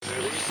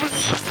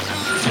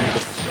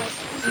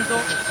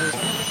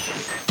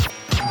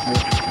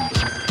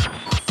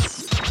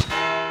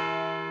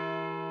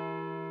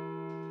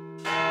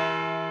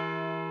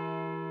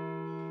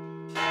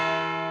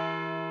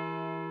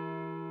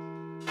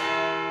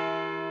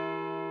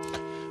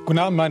Guten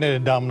Abend,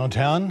 meine Damen und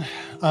Herren.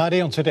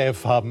 ARD und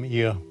ZDF haben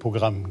ihr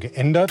Programm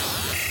geändert.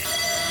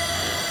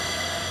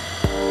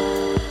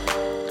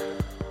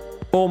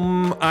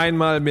 Um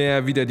einmal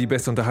mehr wieder die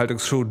beste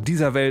Unterhaltungsshow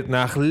dieser Welt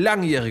nach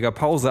langjähriger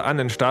Pause an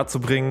den Start zu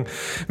bringen.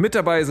 Mit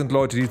dabei sind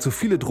Leute, die zu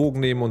viele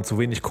Drogen nehmen und zu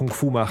wenig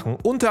Kung-Fu machen.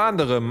 Unter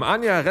anderem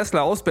Anja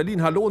Ressler aus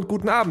Berlin. Hallo und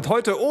guten Abend.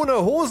 Heute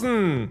ohne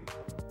Hosen.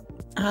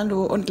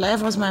 Hallo und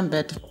live aus meinem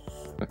Bett.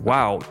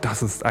 Wow,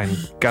 das ist ein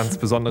ganz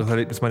besonderes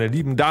Erlebnis, meine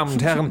lieben Damen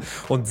und Herren.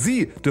 Und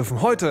Sie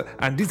dürfen heute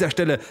an dieser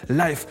Stelle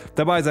live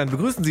dabei sein.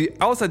 Begrüßen Sie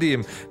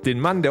außerdem den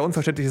Mann, der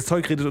unverständliches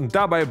Zeug redet und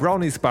dabei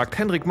Brownies backt,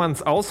 Henrik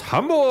Manns aus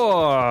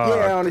Hamburg. Ja,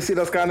 yeah, und ich sehe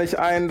das gar nicht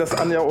ein, dass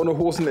Anja ohne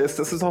Hosen ist.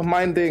 Das ist auch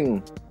mein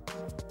Ding.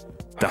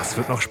 Das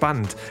wird noch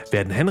spannend.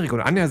 Werden Henrik und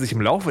Anja sich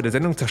im Laufe der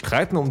Sendung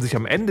zerstreiten, um sich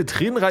am Ende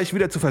tränenreich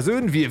wieder zu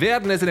versöhnen? Wir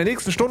werden es in der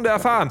nächsten Stunde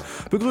erfahren.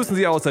 Begrüßen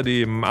Sie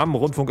außerdem am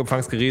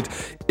Rundfunkempfangsgerät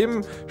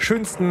im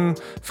schönsten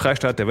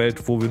Freistaat der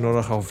Welt, wo wir nur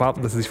noch darauf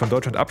warten, dass er sich von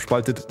Deutschland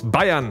abspaltet,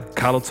 Bayern,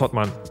 Carlo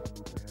Zottmann.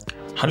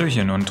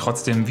 Hallöchen und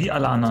trotzdem wie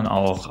alle anderen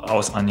auch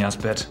aus Anjas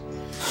Bett.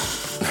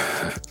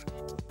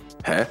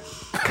 Hä?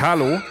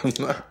 Carlo,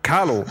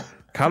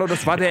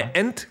 das war der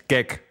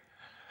Endgag.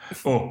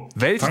 Oh,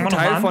 welchen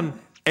Teil von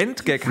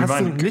Endgag hast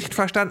du nicht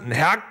verstanden?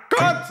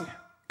 Herrgott!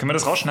 Können wir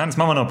das rausschneiden? Das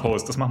machen wir in der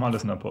Post. Das machen wir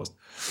alles in der Post.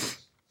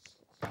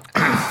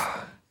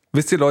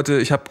 Wisst ihr, Leute,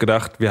 ich habe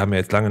gedacht, wir haben ja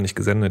jetzt lange nicht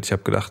gesendet. Ich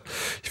habe gedacht,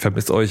 ich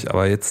vermisse euch.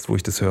 Aber jetzt, wo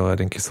ich das höre,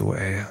 denke ich so,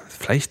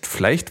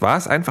 vielleicht war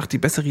es einfach die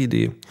bessere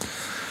Idee.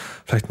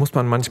 Vielleicht muss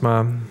man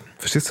manchmal,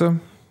 verstehst du?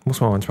 Muss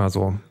man manchmal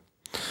so.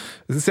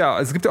 Es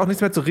gibt ja auch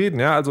nichts mehr zu reden.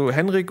 Ja? Also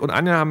Henrik und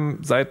Anja haben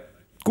seit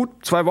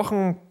gut 2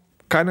 Wochen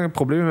keine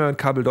Probleme mehr mit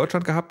Kabel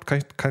Deutschland gehabt.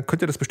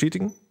 Könnt ihr das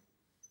bestätigen?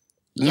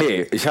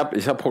 Nee, ich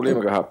hab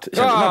Probleme gehabt. Ich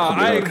habe immer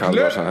Probleme mit Kabel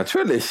Deutschland,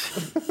 natürlich.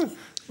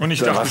 Und ich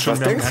dachte schon,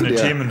 wir haben keine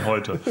Themen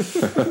heute.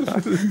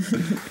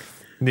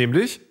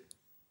 Nämlich?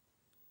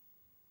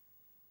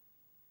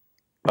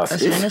 Was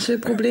waren das für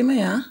Probleme,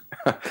 ja?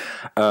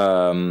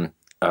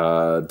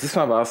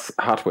 Diesmal war es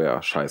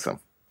Hardware-Scheiße.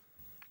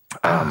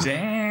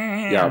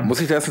 Ja,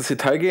 muss ich da erst ins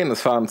Detail gehen?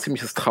 Es war ein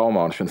ziemliches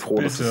Trauma und ich bin froh,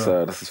 dass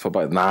es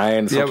vorbei ist.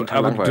 Nein, es war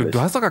total langweilig. Du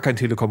hast doch gar keinen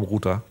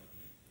Telekom-Router.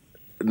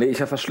 Nee,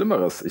 ich habe was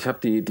Schlimmeres. Ich habe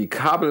die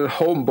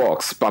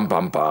Kabel-Homebox. Bam,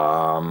 bam,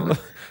 bam.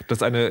 Das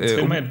ist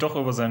eine doch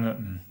über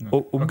seine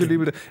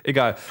umgelebelte.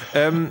 Egal.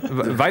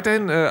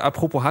 Weiterhin,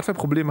 apropos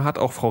Hardware-Probleme, hat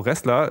auch Frau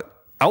Ressler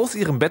aus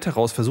ihrem Bett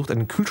heraus versucht,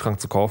 einen Kühlschrank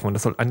zu kaufen und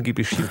das soll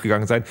angeblich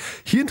schiefgegangen sein.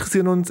 Hier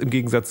interessieren uns im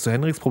Gegensatz zu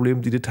Henriks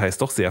Problem die Details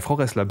doch sehr. Frau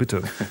Ressler,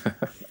 bitte.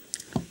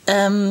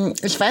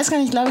 Ich weiß gar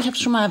nicht, ich glaube, ich habe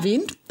es schon mal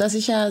erwähnt, dass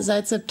ich ja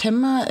seit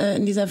September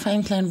in dieser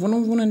feinen kleinen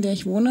Wohnung wohne, in der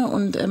ich wohne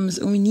und es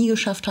irgendwie nie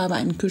geschafft habe,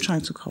 einen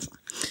Kühlschrank zu kaufen.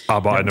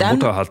 Aber eine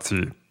Mutter hat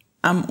sie.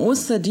 Am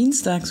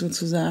Osterdienstag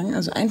sozusagen,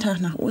 also einen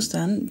Tag nach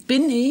Ostern,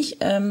 bin ich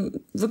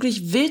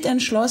wirklich wild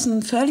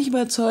entschlossen, völlig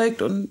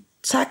überzeugt und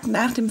zack,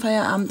 nach dem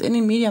Feierabend in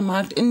den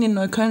Mediamarkt, in den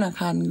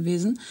Neukölln-Arkaden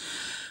gewesen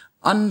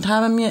und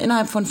habe mir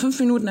innerhalb von 5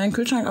 Minuten einen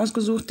Kühlschrank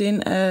ausgesucht,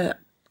 den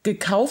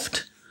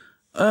gekauft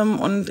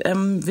und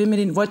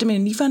wollte mir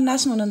den liefern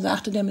lassen und dann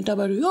sagte der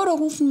Mitarbeiter, ja, da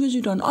rufen wir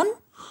Sie dann an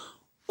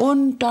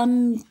und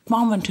dann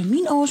machen wir einen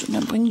Termin aus und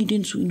dann bringen die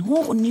den zu Ihnen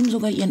hoch und nehmen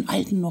sogar Ihren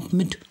alten noch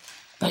mit,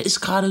 weil ist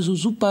gerade so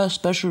super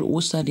Special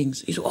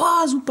Osterdings. Ich so,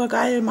 oh, super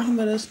geil, machen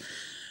wir das.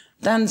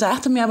 Dann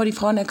sagte mir aber die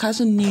Frau in der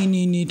Kasse,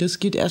 nee, das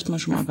geht erstmal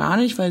schon mal gar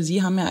nicht, weil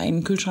Sie haben ja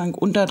einen Kühlschrank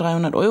unter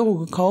 300 €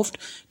 gekauft,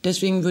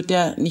 deswegen wird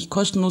der nicht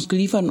kostenlos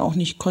geliefert und auch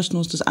nicht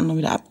kostenlos das andere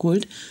wieder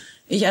abgeholt.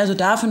 Ich also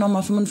dafür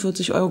nochmal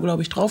 45 €,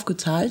 glaube ich,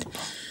 draufgezahlt.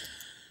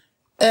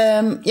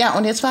 Ja,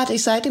 und jetzt warte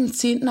ich seit dem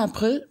 10.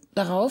 April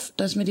darauf,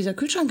 dass mir dieser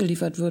Kühlschrank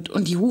geliefert wird.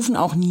 Und die rufen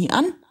auch nie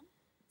an.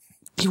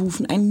 Die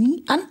rufen einen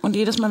nie an. Und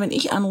jedes Mal, wenn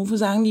ich anrufe,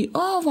 sagen die,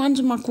 oh, warten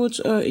Sie mal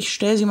kurz, ich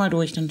stelle Sie mal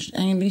durch. Dann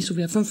bin ich so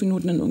wieder 5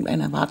 Minuten in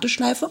irgendeiner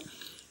Warteschleife.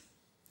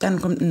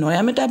 Dann kommt ein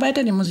neuer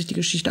Mitarbeiter, dem muss ich die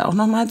Geschichte auch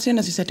nochmal erzählen,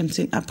 dass ich seit dem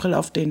 10. April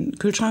auf den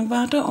Kühlschrank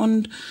warte.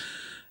 Und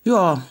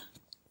ja,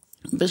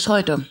 bis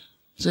heute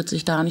sitze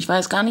ich da und ich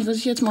weiß gar nicht, was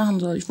ich jetzt machen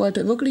soll. Ich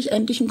wollte wirklich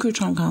endlich einen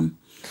Kühlschrank haben.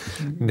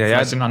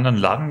 Vielleicht in einen anderen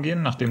Laden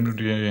gehen, nachdem du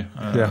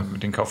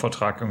den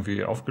Kaufvertrag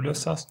irgendwie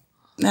aufgelöst hast?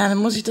 Ja, dann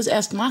muss ich das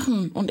erst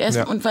machen. Und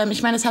weil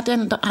ich meine, es hat ja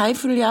ein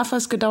Dreivierteljahr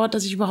fast gedauert,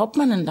 dass ich überhaupt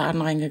mal in den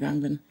Laden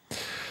reingegangen bin.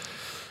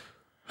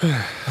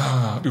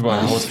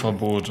 Überall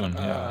Hausverbot und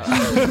ja.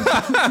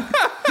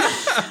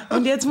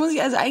 Und jetzt muss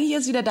ich also eigentlich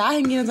jetzt wieder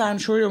dahin gehen und sagen,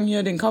 Entschuldigung,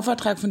 hier den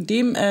Kaufvertrag von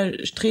dem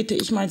trete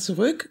ich mal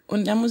zurück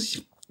und dann muss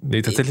ich.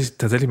 Nee,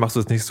 tatsächlich machst du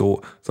es nicht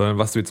so, sondern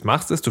was du jetzt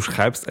machst ist, du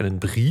schreibst einen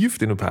Brief,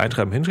 den du per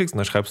Einschreiben hinschickst und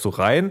dann schreibst du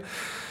rein,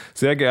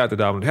 sehr geehrte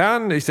Damen und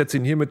Herren, ich setze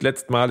Ihnen hiermit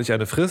letztmalig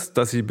eine Frist,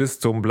 dass Sie bis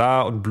zum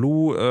Bla und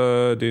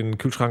Blue den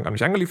Kühlschrank an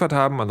mich angeliefert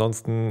haben,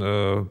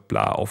 ansonsten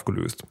Bla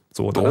aufgelöst.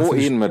 So, Droh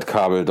ihn mit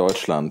Kabel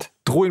Deutschland.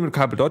 Droh ihn mit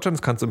Kabel Deutschland,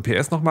 das kannst du im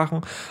PS noch machen,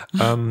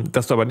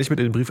 dass du aber nicht mit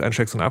in den Brief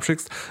einsteckst und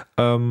abschickst.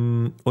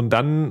 Und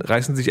dann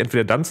reißen sie sich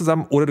entweder dann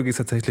zusammen oder du gehst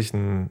tatsächlich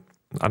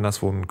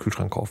anderswo einen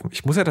Kühlschrank kaufen.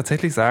 Ich muss ja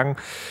tatsächlich sagen,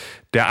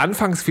 der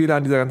Anfangsfehler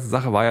an dieser ganzen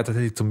Sache war ja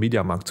tatsächlich zum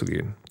Mediamarkt zu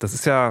gehen. Das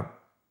ist ja,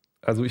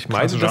 also ich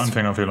meine,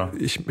 Anfängerfehler.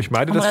 Ich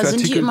meine, aber das für sind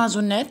Artikel, die immer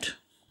so nett?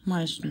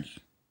 Meistens.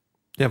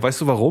 Ja,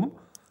 weißt du warum?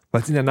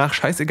 Weil es ihnen danach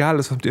scheißegal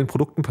ist, was mit ihren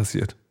Produkten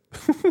passiert.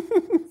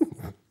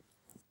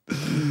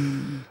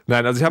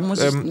 Nein, also ich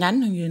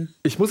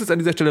muss jetzt an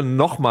dieser Stelle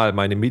nochmal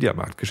meine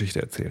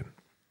Mediamarkt-Geschichte erzählen.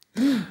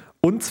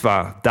 Und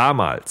zwar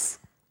damals,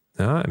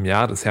 ja, im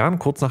Jahr des Herrn,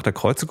 kurz nach der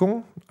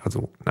Kreuzigung,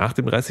 also nach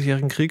dem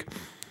 30-jährigen Krieg,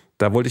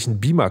 da wollte ich einen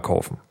Beamer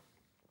kaufen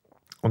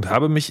und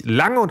habe mich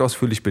lange und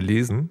ausführlich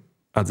belesen,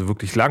 also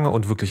wirklich lange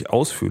und wirklich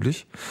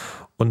ausführlich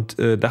und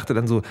dachte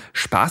dann so,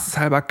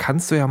 spaßeshalber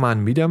kannst du ja mal in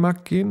den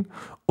Mediamarkt gehen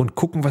und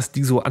gucken, was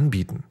die so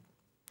anbieten.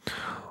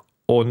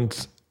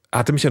 Und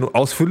hatte mich ja nur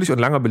ausführlich und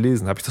lange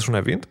belesen, habe ich das schon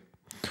erwähnt?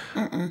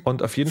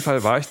 Und auf jeden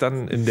Fall war ich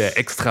dann in der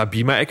extra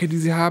Beamer-Ecke, die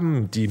sie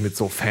haben, die mit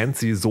so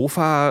fancy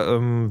Sofa,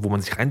 wo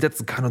man sich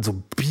reinsetzen kann und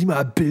so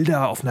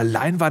Beamer-Bilder auf einer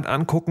Leinwand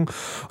angucken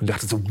und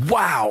dachte so,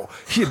 wow,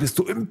 hier bist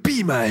du im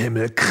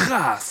Beamer-Himmel,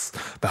 krass.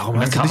 Warum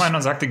und dann kam einer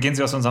und sagte, gehen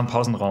Sie aus unserem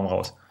Pausenraum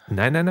raus.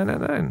 Nein. Dann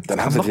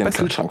haben sie dir einen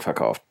Kühlschrank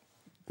verkauft.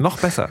 Noch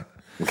besser.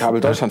 Ein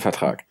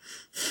Kabel-Deutschland-Vertrag.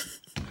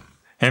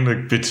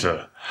 Henrik,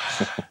 bitte.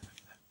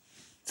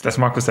 Lass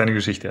Markus deine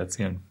Geschichte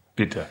erzählen.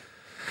 Bitte.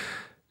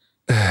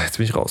 Jetzt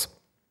bin ich raus.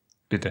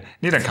 Bitte.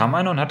 Nee, da kam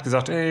einer und hat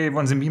gesagt, ey,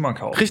 wollen Sie einen Beamer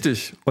kaufen?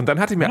 Richtig. Und dann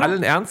hatte ich mir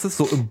allen Ernstes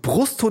so im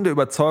Brustton der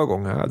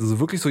Überzeugung, ja, also so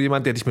wirklich so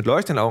jemand, der dich mit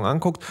leuchtenden Augen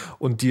anguckt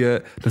und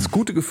dir das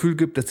gute Gefühl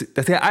gibt,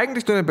 dass er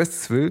eigentlich nur dein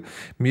Bestes will,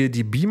 mir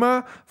die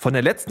Beamer von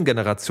der letzten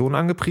Generation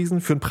angepriesen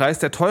für einen Preis,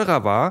 der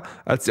teurer war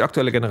als die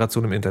aktuelle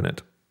Generation im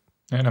Internet.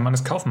 Ja, der Mann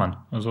ist Kaufmann.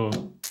 Also...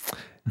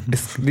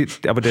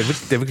 Aber der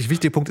wirklich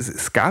wichtige Punkt ist,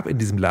 es gab in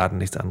diesem Laden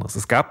nichts anderes.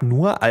 Es gab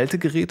nur alte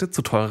Geräte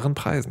zu teureren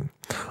Preisen.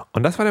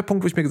 Und das war der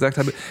Punkt, wo ich mir gesagt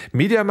habe,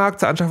 Mediamarkt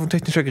zur Anschaffung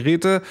technischer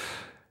Geräte,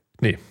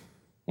 nee.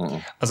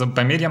 Also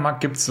beim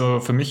Mediamarkt gibt es so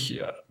für mich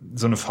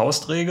so eine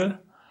Faustregel.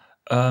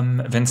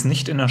 Wenn es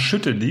nicht in der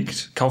Schütte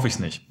liegt, kaufe ich es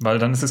nicht. Weil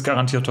dann ist es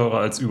garantiert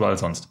teurer als überall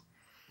sonst.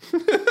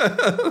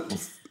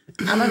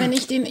 Aber wenn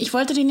ich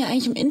wollte den ja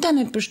eigentlich im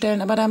Internet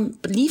bestellen, aber dann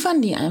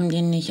liefern die einem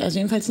den nicht. Also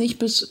jedenfalls nicht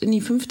bis in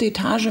die 5.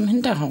 Etage im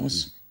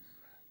Hinterhaus.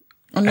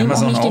 Und nehmen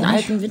auch nicht den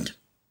alten Wind.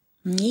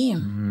 Nee.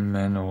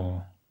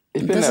 Menno.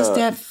 Das ist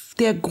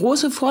der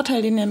große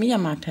Vorteil, den der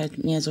Mediamarkt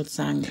halt mir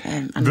sozusagen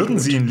anbietet. Würden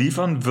Sie ihn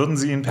liefern, würden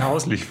Sie ihn per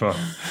Haus liefern.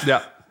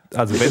 Ja.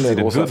 Also ich bin ein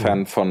großer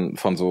Fan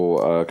von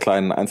so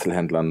kleinen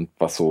Einzelhändlern,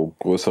 was so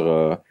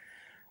größere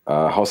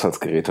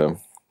Haushaltsgeräte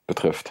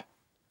betrifft.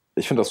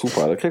 Ich finde das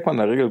super. Da kriegt man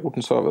in der Regel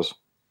guten Service.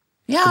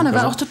 Ja, und er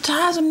war auch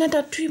total so ein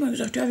netter Typ. Er hat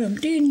gesagt, ja, wir haben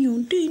den hier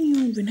und den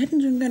hier und wen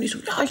hätten Sie denn gerne? Ich so,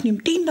 ja, ich nehme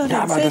den da.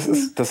 Ja, aber das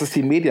ist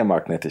die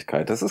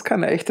Mediamarkt-Nettigkeit. Das ist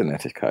keine echte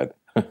Nettigkeit.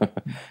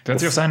 Der hat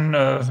sich auf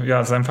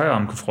seinen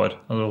Feierabend gefreut.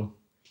 Also.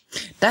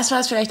 Das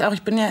war es vielleicht auch.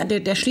 Ich bin ja,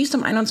 der schließt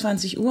um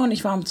 21 Uhr und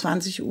ich war um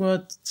 20:32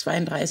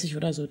 Uhr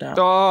oder so da.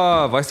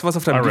 Oh, weißt du, was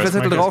auf deinem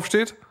Lieferzettel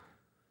draufsteht?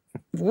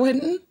 Wo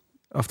hinten?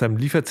 Auf deinem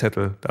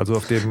Lieferzettel, also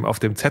auf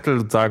dem Zettel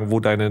sozusagen, wo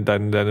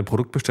deine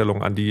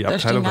Produktbestellung an die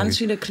Abteilung Da stehen ganz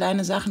viele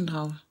kleine Sachen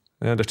drauf.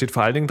 Ja, da steht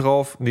vor allen Dingen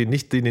drauf, nee,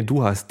 nicht den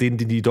du hast, den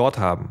die dort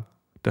haben.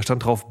 Da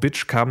stand drauf,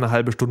 Bitch, kam eine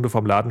halbe Stunde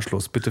vom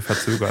Ladenschluss, bitte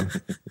verzögern.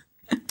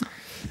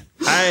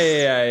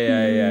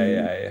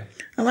 Ei.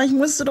 Aber ich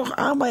musste doch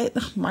arbeiten.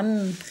 Ach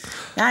Mann.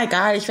 Ja,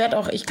 egal,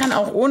 ich kann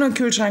auch ohne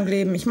Kühlschrank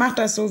leben. Ich mache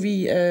das so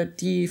wie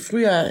die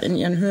früher in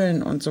ihren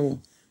Höhlen und so.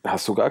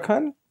 Hast du gar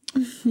keinen?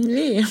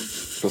 Nee.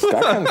 Du hast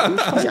gar keinen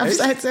Kühlschrank? Ich habe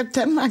seit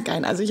September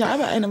keinen. Also ich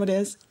habe einen, aber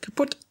der ist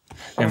kaputt.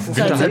 Ja, im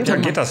Winterhalbjahr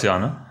geht das ja,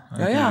 ne?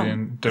 Ja.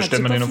 Da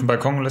stellt man den auf den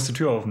Balkon und lässt die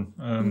Tür offen.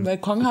 Einen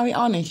Balkon habe ich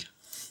auch nicht.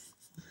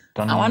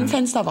 Dann, aber eine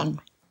Fensterbank.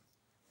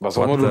 Was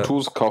auch immer du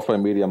tust, kauf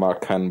beim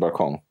Mediamarkt keinen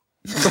Balkon.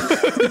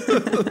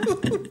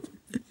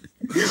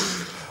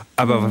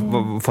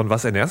 Aber von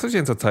was ernährst du dich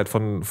in zur Zeit?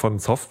 Von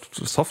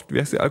Soft, wie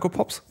heißt die,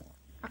 Alkopops?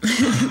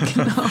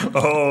 Genau.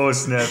 Oh,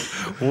 Snap.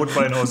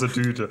 Rotwein aus der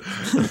Tüte.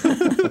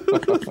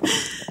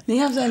 Nee,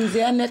 ich habe so einen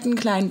sehr netten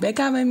kleinen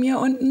Bäcker bei mir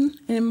unten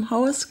im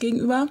Haus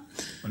gegenüber.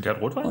 Und der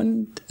hat Rotwein?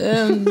 Und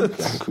einen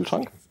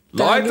Kühlschrank?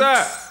 Leute!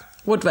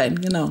 Rotwein,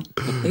 genau.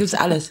 Da gibt's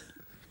alles.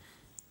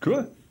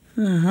 Cool.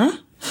 Mhm.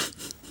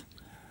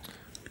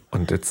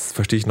 Und jetzt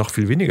verstehe ich noch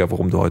viel weniger,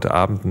 warum du heute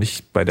Abend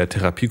nicht bei der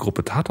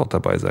Therapiegruppe Tatort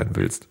dabei sein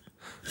willst.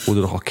 Wo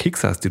du doch auch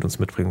Kekse hast, die du uns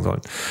mitbringen sollen.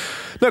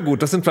 Na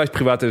gut, das sind vielleicht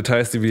private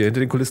Details, die wir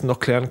hinter den Kulissen noch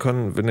klären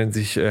können, wenn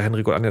sich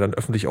Henrik und Anja dann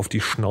öffentlich auf die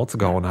Schnauze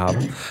gehauen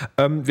haben.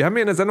 Wir haben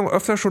ja in der Sendung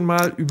öfter schon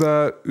mal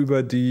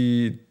über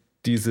diese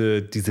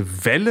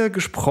Welle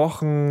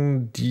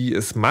gesprochen, die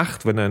es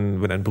macht, wenn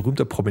ein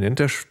berühmter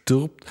Prominenter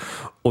stirbt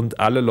und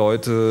alle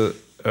Leute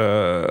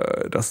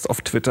das auf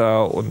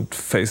Twitter und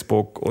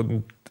Facebook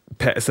und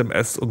per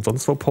SMS und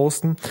sonst wo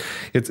posten.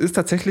 Jetzt ist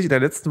tatsächlich in der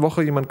letzten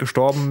Woche jemand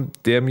gestorben,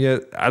 der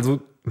mir,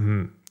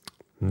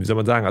 wie soll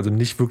man sagen, also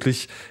nicht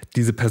wirklich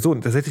diese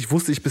Person. Tatsächlich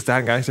wusste ich bis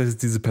dahin gar nicht, dass es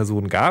diese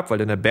Person gab, weil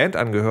der einer Band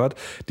angehört,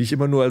 die ich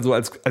immer nur also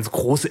als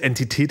große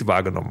Entität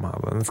wahrgenommen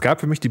habe. Und es gab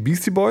für mich die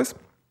Beastie Boys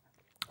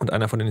und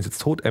einer von denen ist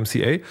jetzt tot,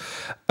 MCA.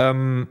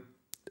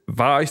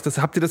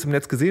 Habt ihr das im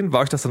Netz gesehen?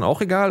 War euch das dann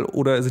auch egal?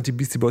 Oder sind die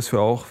Beastie Boys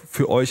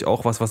für euch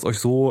auch was euch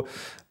so,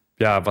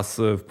 ja,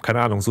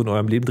 keine Ahnung, so in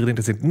eurem Leben drin ist,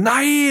 dass ihr denkt,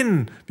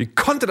 nein! Wie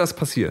konnte das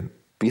passieren?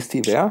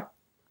 Beastie wer?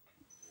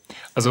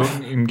 Also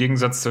im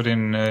Gegensatz zu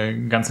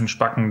den ganzen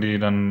Spacken, die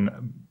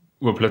dann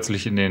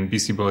urplötzlich in den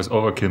Beastie Boys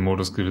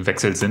Overkill-Modus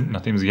gewechselt sind,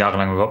 nachdem sie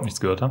jahrelang überhaupt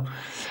nichts gehört haben,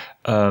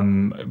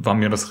 war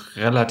mir das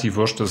relativ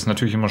wurscht. Das ist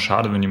natürlich immer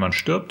schade, wenn jemand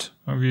stirbt.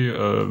 Irgendwie,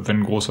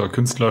 wenn ein großer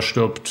Künstler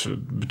stirbt,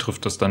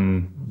 betrifft das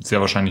dann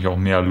sehr wahrscheinlich auch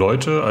mehr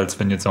Leute, als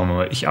wenn jetzt, sagen wir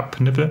mal, ich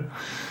abnippel.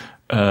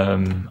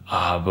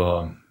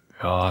 Aber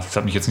ja, das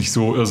hat mich jetzt nicht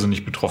so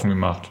irrsinnig betroffen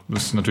gemacht.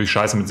 Das ist natürlich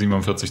scheiße, mit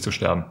 47 zu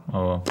sterben.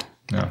 Aber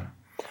ja,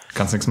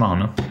 kannst nichts machen,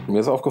 ne? Mir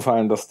ist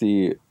aufgefallen, dass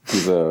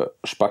diese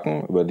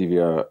Spacken, über die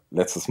wir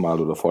letztes Mal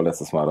oder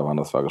vorletztes Mal, da waren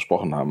das wir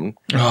gesprochen haben,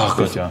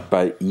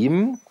 bei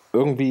ihm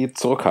irgendwie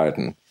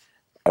zurückhalten.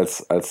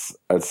 Also,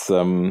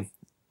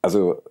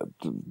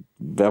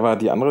 wer war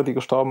die andere, die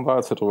gestorben war,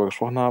 als wir darüber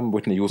gesprochen haben?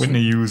 Whitney Houston.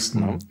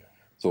 Ja.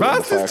 So,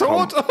 was? Ist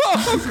tot?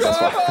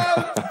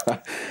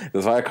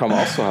 Das war ja kaum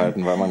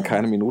auszuhalten, weil man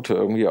keine Minute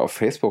irgendwie auf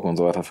Facebook und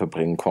so weiter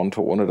verbringen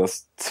konnte, ohne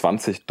dass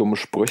 20 dumme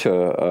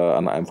Sprüche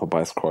an einem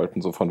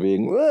vorbeiscrollten, so von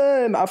wegen,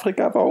 in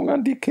Afrika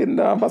verhungern die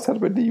Kinder, was hat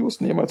Whitney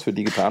Houston jemals für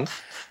die getan?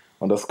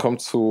 Und das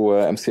kommt zu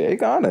MCA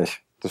gar nicht.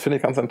 Das finde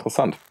ich ganz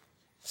interessant.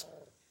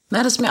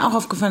 Na, das ist mir auch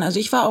aufgefallen. Also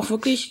ich war auch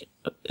wirklich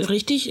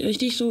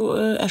richtig so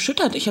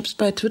erschüttert. Ich habe es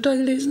bei Twitter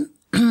gelesen,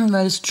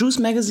 weil das Juice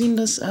Magazine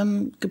das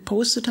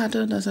gepostet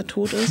hatte, dass er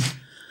tot ist.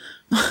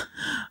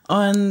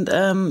 Und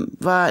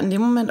war in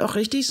dem Moment auch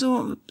richtig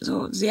so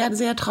sehr,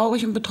 sehr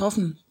traurig und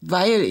betroffen.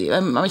 Weil,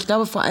 aber ich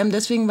glaube vor allem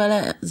deswegen, weil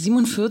er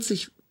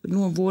 47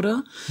 nur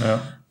wurde.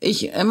 Ja.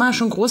 Ich immer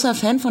schon großer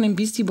Fan von den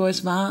Beastie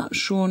Boys war,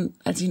 schon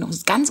als ich noch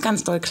ganz,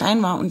 ganz doll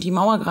klein war und die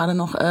Mauer gerade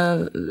noch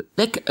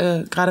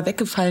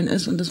weggefallen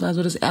ist. Und das war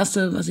so das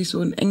Erste, was ich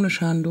so in Englisch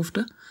hören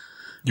durfte.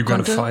 You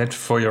gotta fight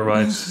for your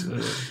rights.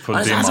 Und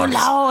es war so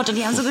laut und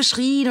die haben so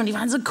geschrien und die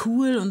waren so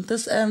cool. Und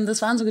das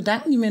waren so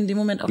Gedanken, die mir in dem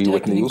Moment auch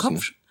direkt in den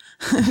Kopf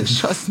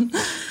schossen.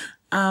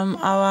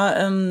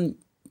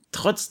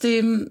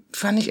 Trotzdem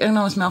fand ich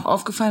irgendwann, ist mir auch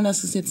aufgefallen,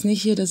 dass es jetzt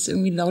nicht hier, dass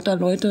irgendwie lauter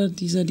Leute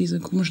diese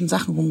komischen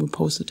Sachen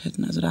rumgepostet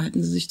hätten. Also da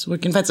hätten sie sich zurück.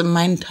 Jedenfalls in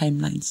meinen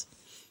Timelines.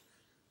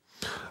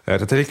 Ja,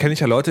 tatsächlich kenne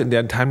ich ja Leute, in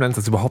deren Timelines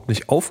das überhaupt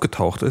nicht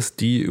aufgetaucht ist.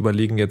 Die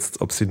überlegen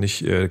jetzt, ob sie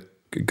nicht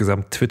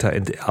gesamt Twitter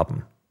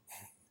enterben.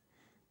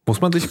 Muss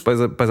man sich bei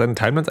seinen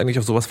Timelines eigentlich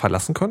auf sowas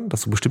verlassen können,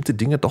 dass so bestimmte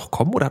Dinge doch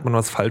kommen? Oder hat man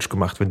was falsch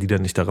gemacht, wenn die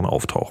dann nicht darin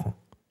auftauchen?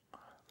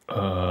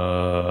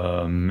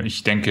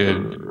 Ich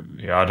denke,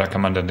 ja, da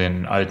kann man dann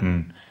den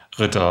alten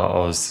Ritter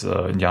aus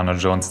Indiana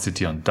Jones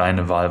zitieren.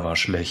 Deine Wahl war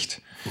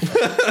schlecht.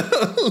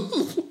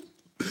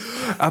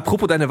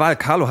 Apropos deine Wahl,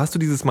 Carlo, hast du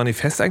dieses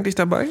Manifest eigentlich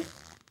dabei?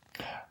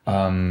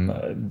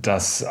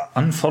 Das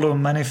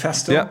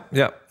Unfollow-Manifesto?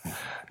 Ja.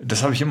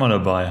 Das habe ich immer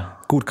dabei.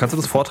 Gut, kannst du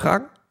das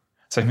vortragen?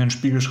 Jetzt habe ich mir eine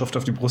Spiegelschrift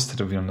auf die Brust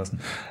tätowieren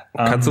lassen.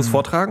 Kannst du es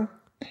vortragen?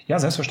 Ja,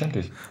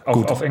 selbstverständlich.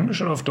 Auf Englisch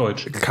oder auf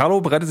Deutsch?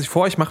 Carlo bereitet sich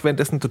vor, ich mache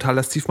währenddessen total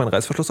lasziv meinen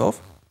Reißverschluss auf.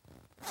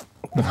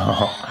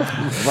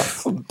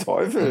 Was zum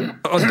Teufel?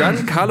 Und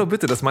dann, Carlo,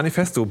 bitte, das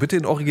Manifesto, bitte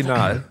in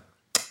Original.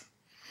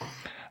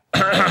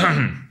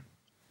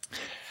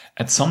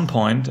 At some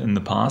point in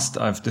the past,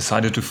 I've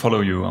decided to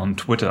follow you on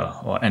Twitter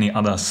or any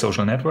other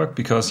social network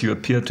because you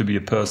appear to be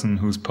a person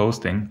whose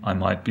posting I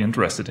might be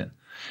interested in.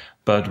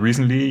 But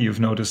recently you've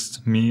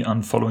noticed me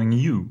unfollowing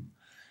you.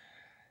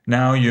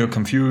 Now you're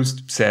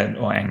confused, sad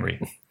or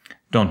angry.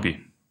 Don't be.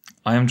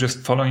 I am just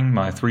following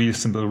my 3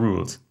 simple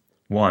rules.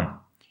 1.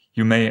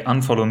 You may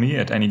unfollow me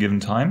at any given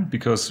time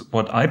because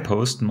what I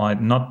post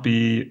might not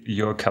be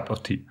your cup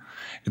of tea.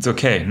 It's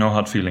okay, no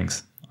hard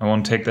feelings. I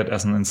won't take that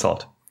as an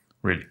insult.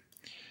 Really.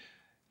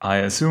 I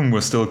assume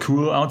we're still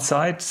cool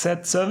outside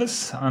said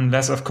service,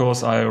 unless of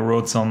course I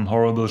wrote some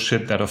horrible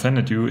shit that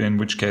offended you, in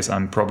which case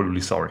I'm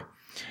probably sorry.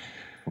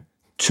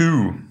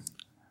 2.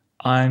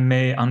 I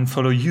may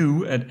unfollow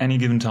you at any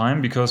given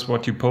time because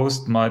what you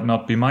post might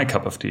not be my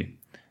cup of tea.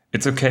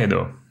 It's okay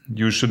though.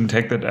 You shouldn't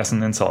take that as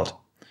an insult.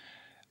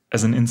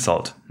 As an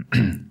insult.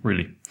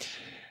 Really.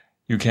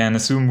 You can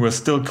assume we're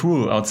still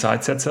cool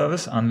outside said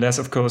service, unless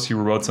of course you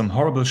wrote some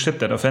horrible shit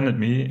that offended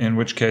me, in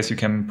which case you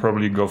can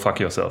probably go fuck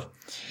yourself.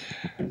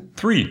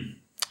 3.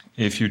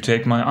 If you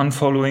take my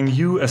unfollowing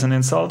you as an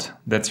insult,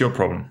 that's your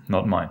problem,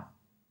 not mine.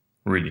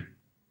 Really.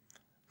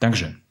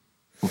 Dankeschön.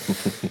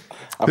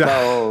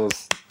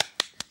 Applaus.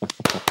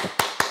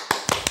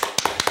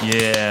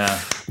 Yeah.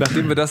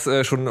 Nachdem wir das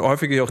schon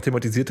häufiger hier auch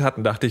thematisiert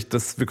hatten, dachte ich,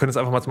 wir können es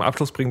einfach mal zum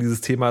Abschluss bringen,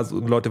 dieses Thema. So,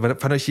 Leute,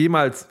 wenn euch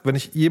jemals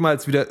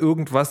wieder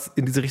irgendwas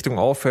in diese Richtung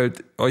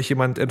auffällt, euch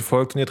jemand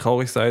entfolgt und ihr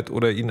traurig seid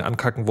oder ihn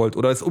ankacken wollt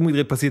oder es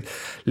umgedreht passiert,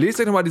 lest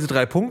euch nochmal diese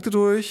 3 Punkte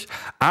durch,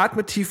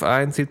 atmet tief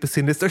ein, zählt bis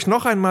 10, lest euch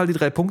noch einmal die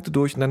 3 Punkte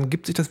durch und dann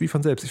gibt sich das wie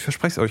von selbst. Ich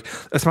verspreche es euch.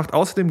 Es macht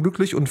außerdem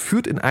glücklich und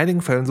führt in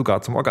einigen Fällen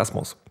sogar zum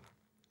Orgasmus.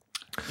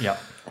 Ja.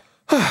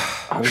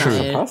 Schön.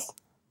 Verpasst?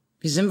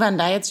 Wie sind wir denn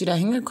da jetzt wieder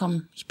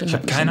hingekommen? Ich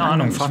habe keine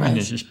Ahnung, frag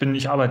mich nicht.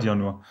 Ich arbeite ja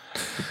nur.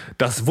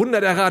 Das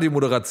Wunder der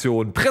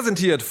Radiomoderation,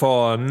 präsentiert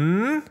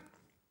von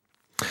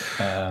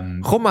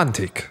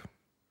Romantik.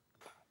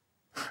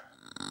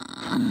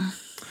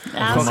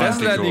 Frau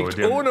Ressler liegt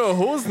ohne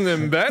Hosen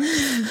im Bett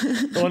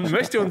und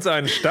möchte uns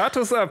ein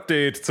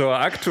Status-Update zur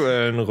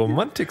aktuellen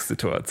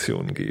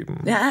Romantiksituation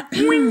geben. Ja,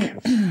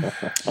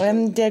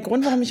 der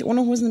Grund, warum ich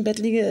ohne Hosen im Bett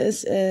liege,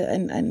 ist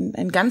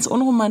ein ganz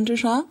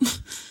unromantischer.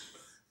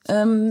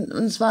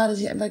 Und zwar, dass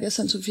ich einfach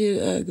gestern zu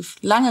viel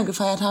lange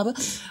gefeiert habe.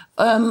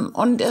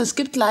 Und es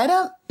gibt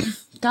leider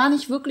gar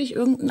nicht wirklich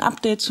irgendein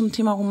Update zum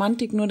Thema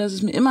Romantik, nur dass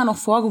es mir immer noch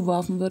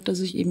vorgeworfen wird,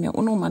 dass ich eben ja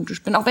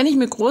unromantisch bin. Auch wenn ich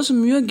mir große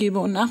Mühe gebe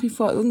und nach wie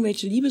vor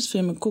irgendwelche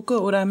Liebesfilme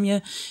gucke oder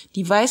mir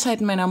die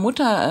Weisheit meiner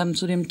Mutter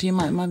zu dem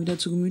Thema immer wieder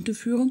zu Gemüte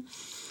führe,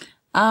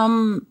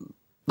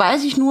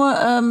 weiß ich nur,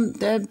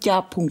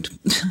 Punkt.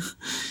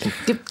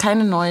 Gibt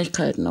keine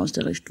Neuigkeiten aus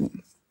der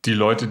Richtung. Die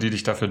Leute, die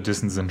dich dafür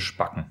dissen, sind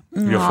Spacken.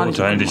 Wir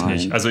verurteilen dich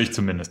nicht. Also ich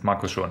zumindest,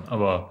 Markus schon,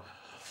 aber...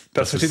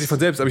 Das versteht sich von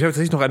selbst. Aber ich habe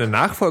tatsächlich noch eine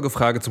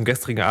Nachfolgefrage zum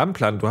gestrigen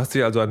Abendplan. Du hast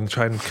dir also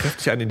anscheinend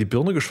kräftig einen in die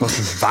Birne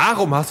geschossen.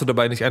 Warum hast du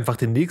dabei nicht einfach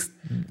den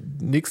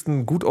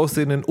nächsten gut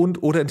aussehenden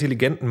oder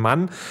intelligenten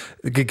Mann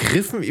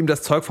gegriffen, ihm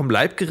das Zeug vom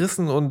Leib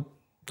gerissen und,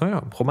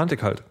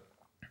 Romantik halt?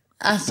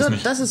 Ach so,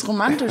 das ist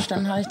romantisch,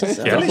 dann habe ich das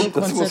Ehrlich?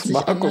 grundsätzlich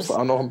Das muss Markus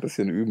auch noch ein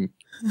bisschen üben.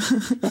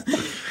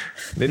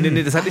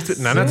 Nee, das hat nichts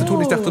miteinander zu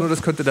tun. Ich dachte nur,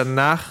 das könnte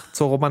danach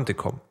zur Romantik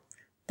kommen.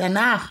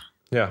 Danach?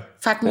 Ja.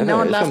 Fuck me now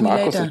and love me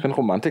later. Ich bin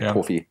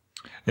Romantikprofi.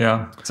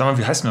 Ja, sag mal,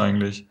 wie heißt du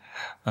eigentlich?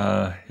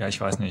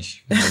 Ich weiß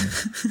nicht.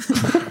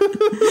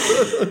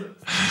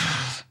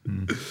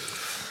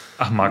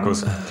 Ach,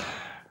 Markus.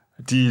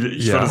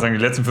 Ich würde sagen,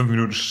 die letzten 5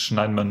 Minuten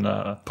schneiden wir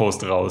einen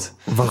Post raus.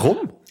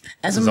 Warum?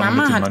 Also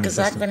Mama hat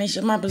gesagt, wenn ich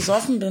immer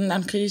besoffen bin,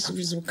 dann kriege ich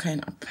sowieso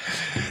keinen ab.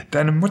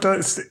 Deine Mutter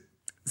ist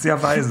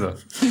sehr weise.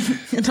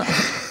 Genau.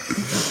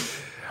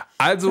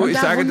 Also, und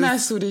da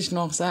wunderst du dich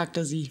noch,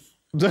 sagte sie.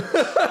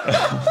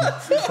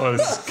 Oh,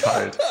 es ist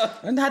kalt.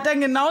 Und hat dann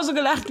genauso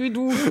gelacht wie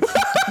du.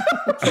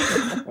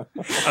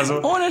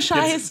 Also, ohne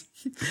Scheiß.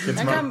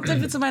 Jetzt dann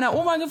sind wir zu meiner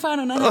Oma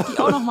gefahren und dann hat die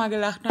auch noch mal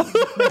gelacht.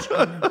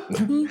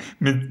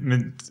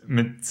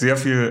 Mit sehr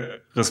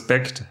viel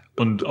Respekt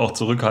und auch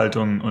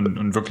Zurückhaltung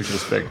und wirklich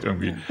Respekt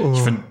irgendwie. Ich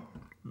finde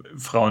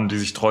Frauen, die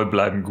sich treu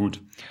bleiben,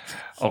 gut.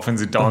 Auch wenn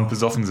sie dauernd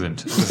besoffen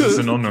sind. Das ist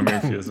in Ordnung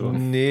irgendwie so.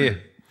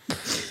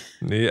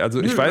 Nee,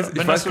 also ich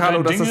weiß,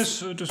 Carlo,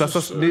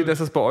 dass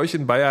das bei euch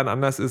in Bayern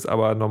anders ist,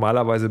 aber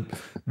normalerweise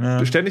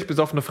ständig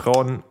besoffene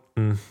Frauen.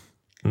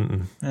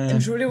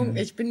 Entschuldigung,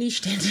 ich bin nicht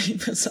ständig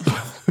besoffen.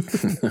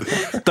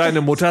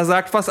 Deine Mutter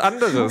sagt was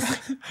anderes.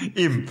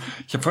 Eben.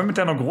 Ich habe vorhin mit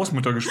deiner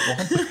Großmutter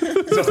gesprochen.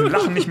 Ist aus dem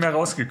Lachen nicht mehr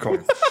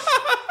rausgekommen.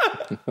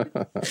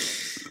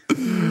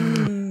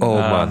 Oh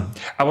Mann.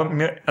 Aber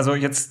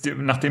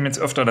nachdem jetzt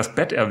öfter das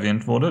Bett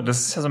erwähnt wurde,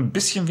 das ist ja so ein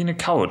bisschen wie eine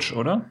Couch,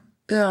 oder?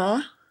 Ja.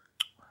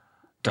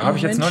 Da habe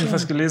ich jetzt neulich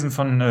was gelesen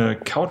von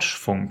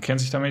Couchfunk.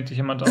 Kennt sich damit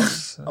jemand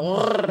aus?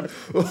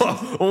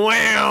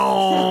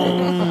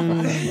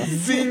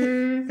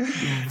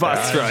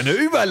 Was für eine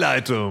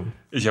Überleitung.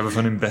 Ich habe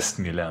von dem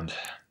Besten gelernt.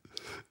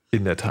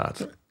 In der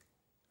Tat.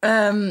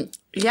 Und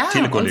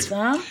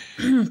zwar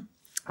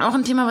auch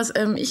ein Thema, was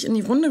ich in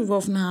die Runde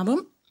geworfen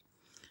habe,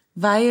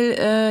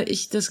 weil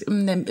ich das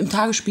im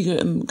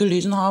Tagesspiegel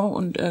gelesen habe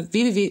und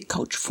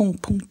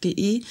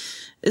www.couchfunk.de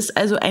ist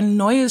also ein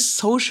neues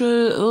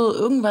Social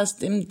irgendwas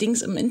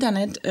Dings im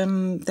Internet.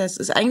 Das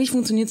ist eigentlich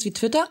funktioniert wie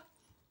Twitter.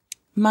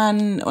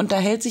 Man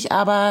unterhält sich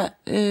aber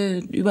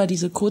über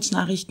diese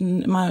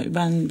Kurznachrichten immer über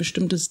ein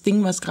bestimmtes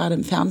Ding, was gerade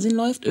im Fernsehen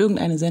läuft,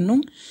 irgendeine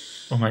Sendung.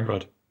 Oh mein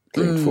Gott.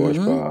 Klingt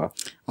furchtbar.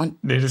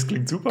 Nee, das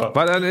klingt super.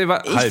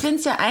 Ich finde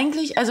es ja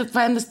eigentlich, also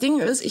weil das Ding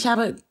ist, ich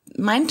habe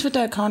meinen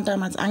Twitter-Account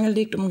damals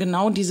angelegt, um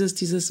genau dieses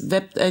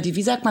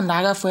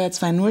Lagerfeuer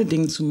 2.0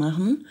 Ding zu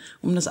machen,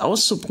 um das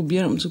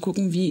auszuprobieren, um zu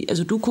gucken,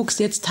 also du guckst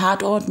jetzt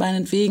Tatort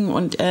meinetwegen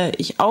und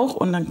ich auch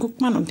und dann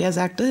guckt man und der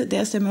sagte,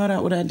 der ist der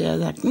Mörder oder der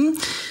sagt,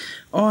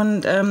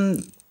 Und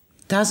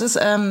das ist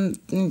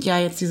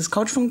jetzt dieses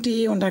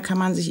Couchfunk.de und da kann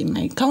man sich eben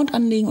einen Account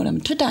anlegen oder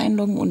mit Twitter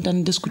einloggen und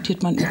dann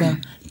diskutiert man über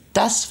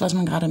das, was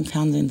man gerade im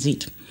Fernsehen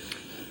sieht.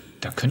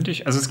 Da könnte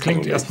ich, also es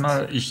klingt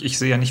erstmal, ich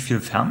sehe ja nicht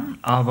viel fern,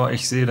 aber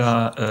ich sehe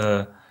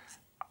da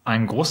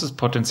ein großes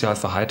Potenzial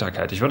für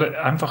Heiterkeit. Ich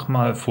würde einfach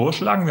mal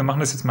vorschlagen, wir machen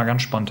das jetzt mal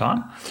ganz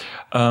spontan.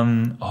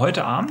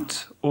 Heute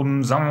Abend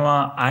um, sagen wir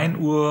mal, 1:25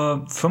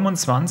 Uhr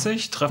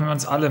treffen wir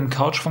uns alle im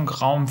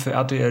Couchfunkraum für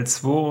RTL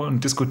 2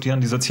 und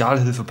diskutieren die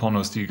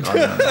Sozialhilfe-Pornos, die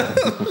gerade...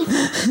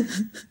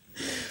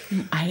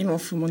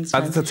 1:25 Uhr.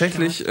 Also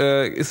tatsächlich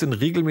ist in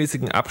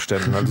regelmäßigen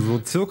Abständen, also so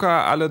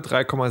circa alle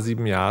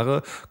 3,7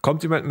 Jahre,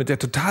 kommt jemand mit der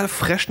total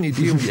freshen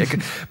Idee um die Ecke.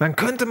 Man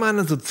könnte mal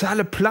eine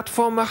soziale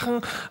Plattform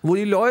machen, wo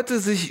die Leute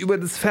sich über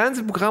das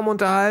Fernsehprogramm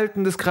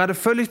unterhalten, das gerade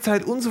völlig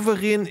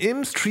zeitunsouverän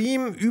im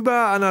Stream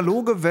über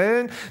analoge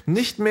Wellen,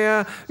 nicht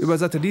mehr über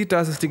Satellit, da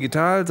ist es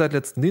digital, seit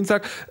letzten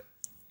Dienstag,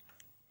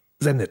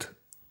 sendet.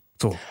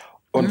 So.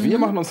 Und wir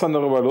machen uns dann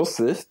darüber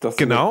lustig, dass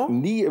wir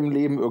nie im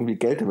Leben irgendwie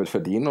Geld damit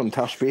verdienen und einen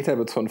Tag später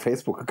wird es von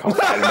Facebook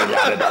gekauft. $1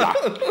 Milliarde.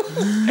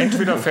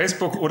 Entweder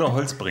Facebook oder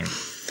Holzbring.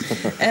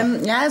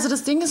 Also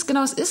das Ding ist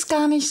genau, es ist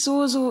gar nicht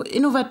so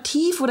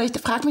innovativ oder ich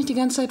frage mich die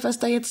ganze Zeit, was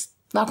da jetzt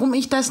warum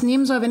ich das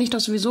nehmen soll, wenn ich doch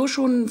sowieso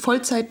schon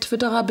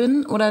Vollzeit-Twitterer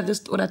bin oder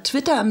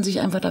Twitter an sich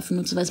einfach dafür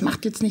nutze, weil es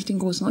macht jetzt nicht den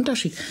großen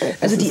Unterschied.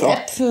 Also die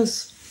App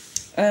fürs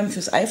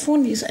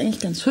iPhone, die ist eigentlich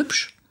ganz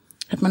hübsch.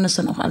 Hat man das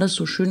dann auch alles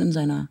so schön in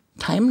seiner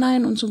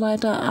Timeline und so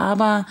weiter,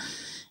 aber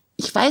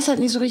ich weiß halt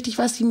nicht so richtig,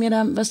 was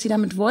die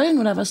damit wollen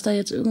oder was da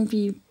jetzt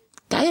irgendwie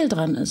geil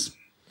dran ist.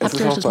 Habt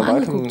ihr euch das mal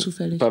angeguckt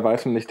zufällig? Bei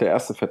weitem nicht der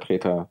erste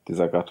Vertreter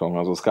dieser Gattung.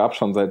 Also es gab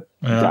schon seit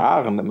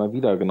Jahren immer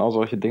wieder genau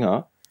solche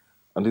Dinger.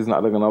 Und die sind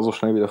alle genauso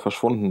schnell wieder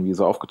verschwunden, wie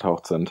sie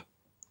aufgetaucht sind.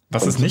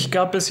 Was es nicht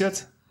gab bis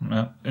jetzt?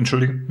 Ja,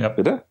 Entschuldigung. Ja.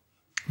 Bitte?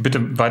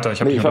 Bitte weiter,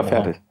 ich war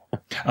fertig.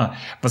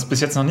 Was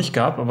bis jetzt noch nicht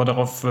gab, aber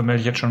darauf melde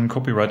ich jetzt schon ein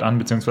Copyright an,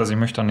 beziehungsweise ich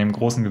möchte an dem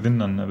großen Gewinn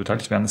dann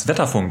beteiligt werden, ist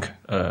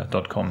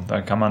wetterfunk.com.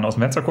 Da kann man aus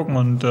dem Fenster gucken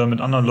und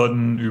mit anderen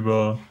Leuten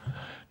über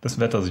das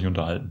Wetter sich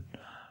unterhalten.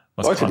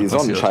 Leute, die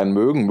Sonnenschein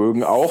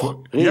mögen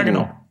auch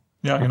Regen.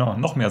 Ja, genau.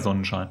 Noch mehr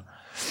Sonnenschein.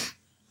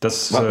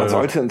 Man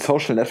sollte ein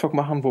Social Network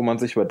machen, wo man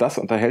sich über das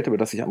unterhält, über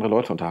das sich andere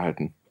Leute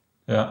unterhalten.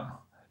 Ja.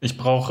 Ich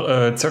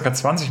brauche circa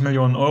 20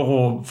 Millionen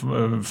Euro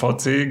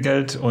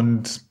VC-Geld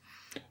und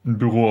ein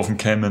Büro auf dem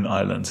Cayman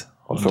Island.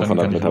 Und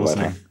 500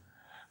 Mitarbeiter.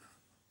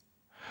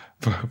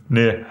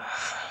 Nee,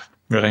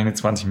 wir rechnen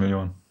 20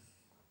 Millionen.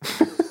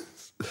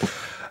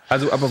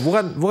 Also, aber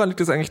woran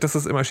liegt es eigentlich, dass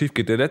das immer schief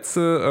geht? Der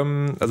letzte,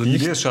 die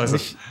Idee ist scheiße.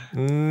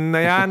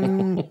 Ja,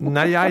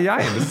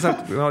 das ist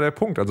halt genau der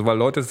Punkt. Also, weil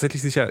Leute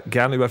tatsächlich sich ja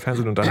gerne über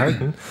Fernsehen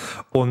unterhalten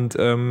und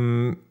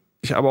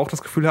ich aber auch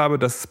das Gefühl habe,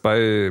 dass es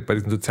bei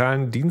diesen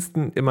sozialen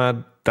Diensten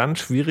immer dann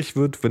schwierig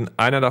wird, wenn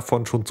einer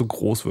davon schon zu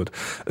groß wird.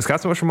 Es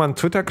gab zum Beispiel mal einen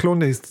Twitter-Klon,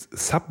 der hieß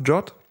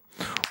Subjot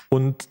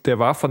und der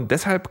war von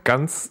deshalb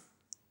ganz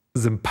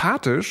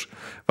sympathisch,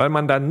 weil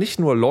man da nicht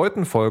nur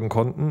Leuten folgen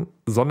konnte,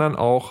 sondern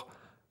auch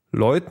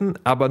Leuten,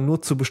 aber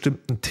nur zu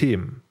bestimmten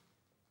Themen.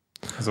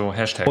 So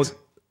Hashtags.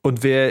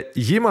 Und wer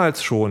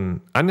jemals schon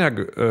Anja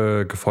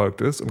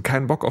gefolgt ist und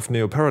keinen Bock auf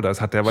Neo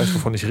Paradise hat, der weiß,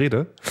 wovon ich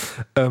rede.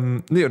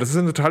 Das ist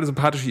eine total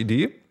sympathische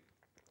Idee,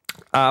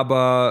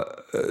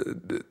 aber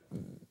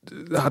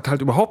hat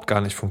halt überhaupt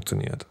gar nicht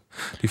funktioniert.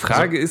 Die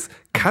Frage ist,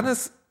 kann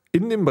es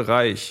in dem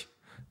Bereich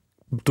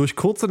durch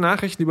kurze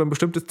Nachrichten über ein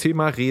bestimmtes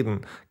Thema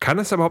reden, kann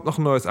es da überhaupt noch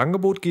ein neues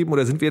Angebot geben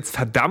oder sind wir jetzt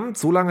verdammt,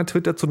 so lange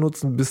Twitter zu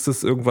nutzen, bis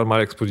das irgendwann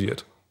mal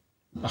explodiert?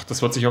 Ach,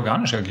 das wird sich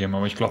organisch ergeben,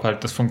 aber ich glaube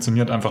halt, das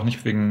funktioniert einfach nicht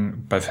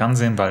bei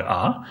Fernsehen, weil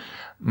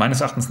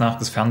meines Erachtens nach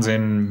das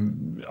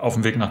Fernsehen auf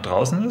dem Weg nach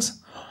draußen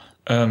ist,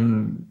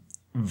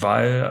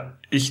 weil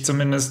ich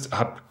zumindest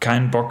habe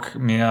keinen Bock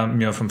mehr,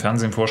 mir vom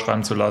Fernsehen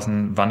vorschreiben zu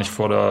lassen, wann ich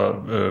vor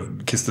der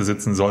Kiste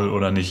sitzen soll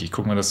oder nicht. Ich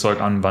gucke mir das Zeug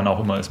an, wann auch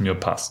immer es mir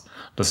passt.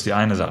 Das ist die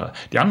eine Sache.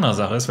 Die andere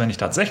Sache ist, wenn ich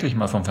tatsächlich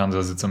mal vom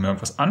Fernseher sitze und mir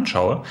irgendwas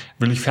anschaue,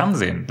 will ich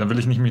Fernsehen. Dann will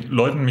ich nicht mit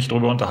Leuten mich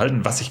darüber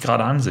unterhalten, was ich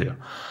gerade ansehe.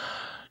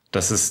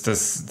 Das ist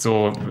das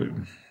so.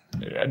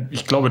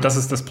 Ich glaube, das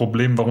ist das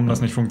Problem, warum das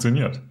nicht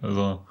funktioniert.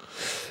 Also.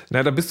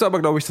 Na, da bist du aber,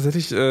 glaube ich,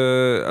 tatsächlich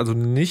also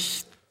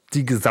nicht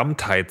die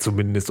Gesamtheit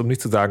zumindest, um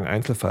nicht zu sagen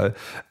Einzelfall,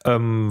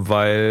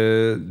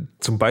 weil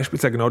zum Beispiel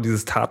ist ja genau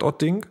dieses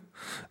Tatort-Ding,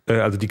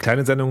 also die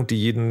kleine Sendung, die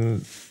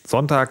jeden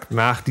Sonntag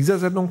nach dieser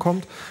Sendung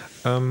kommt,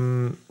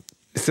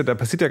 da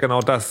passiert ja genau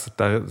das.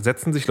 Da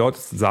setzen sich Leute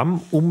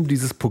zusammen, um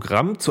dieses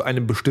Programm zu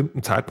einem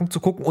bestimmten Zeitpunkt zu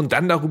gucken und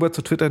dann darüber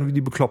zu twittern wie die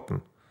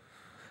Bekloppten.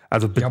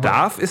 Also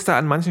Bedarf ist da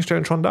an manchen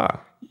Stellen schon da.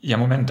 Ja,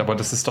 Moment, aber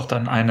das ist doch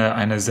dann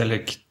eine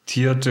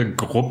selektierte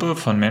Gruppe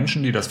von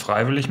Menschen, die das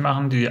freiwillig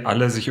machen, die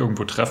alle sich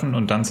irgendwo treffen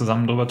und dann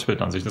zusammen drüber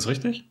twittern. Sehe ich das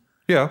richtig?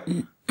 Ja.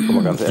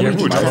 Aber ganz ehrlich,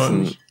 ja,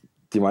 gut,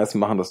 die meisten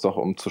machen das doch,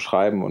 um zu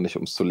schreiben und nicht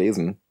um es zu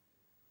lesen.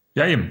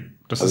 Ja, eben.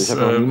 Das also ist ich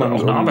habe noch niemanden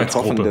auch eine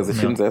Arbeitsgruppe, getroffen, der sich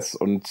hinsetzt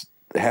und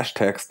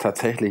Hashtags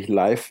tatsächlich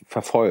live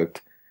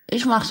verfolgt.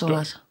 Ich mach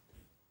sowas.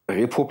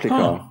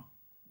 Republika.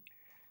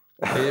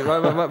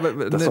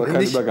 Das soll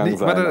kein Übergang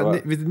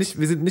sein.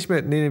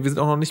 Wir sind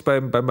auch noch nicht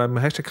beim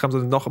Hashtag-Kram,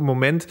 sondern noch im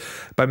Moment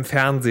beim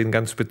Fernsehen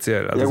ganz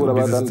speziell. Also ja gut,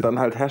 aber dann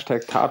halt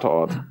Hashtag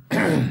Tatort.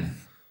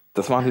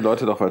 Das machen die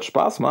Leute doch, weil es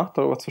Spaß macht,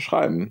 darüber zu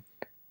schreiben.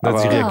 Aber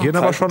sie reagieren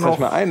aber schon auch. Zeig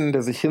mal einen,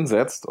 der sich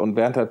hinsetzt und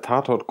während der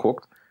Tatort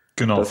guckt,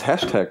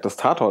 das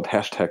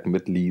Tatort-Hashtag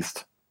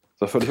mitliest.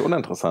 Das ist völlig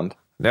uninteressant.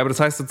 Ja, aber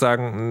das heißt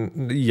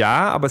sozusagen,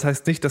 aber es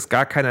heißt nicht, dass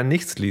gar keiner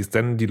nichts liest,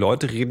 denn die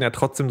Leute reden ja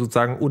trotzdem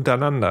sozusagen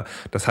untereinander.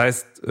 Das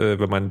heißt,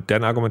 wenn man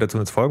deren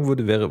Argumentation jetzt folgen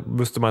würde,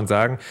 müsste man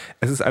sagen,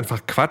 es ist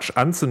einfach Quatsch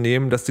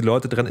anzunehmen, dass die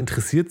Leute daran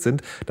interessiert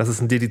sind, dass es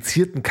einen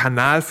dedizierten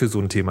Kanal für so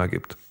ein Thema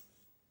gibt.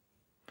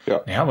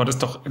 Ja, aber das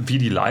ist doch wie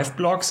die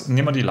Live-Blogs.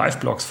 Nehmen wir die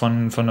Live-Blogs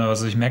von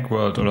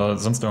Macworld oder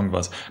sonst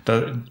irgendwas.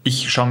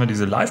 Ich schaue mir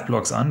diese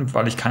Live-Blogs an,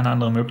 weil ich keine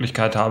andere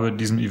Möglichkeit habe,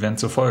 diesem Event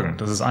zu folgen.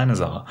 Das ist eine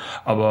Sache.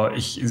 Aber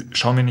ich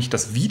schaue mir nicht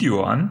das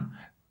Video an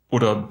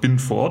oder bin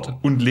fort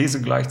und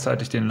lese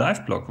gleichzeitig den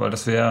Live-Blog, weil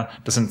das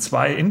sind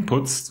zwei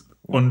Inputs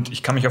und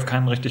ich kann mich auf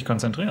keinen richtig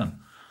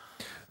konzentrieren.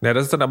 Ja,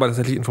 das ist dann aber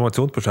tatsächlich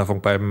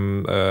Informationsbeschaffung.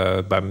 Beim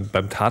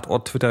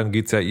Tatort-Twittern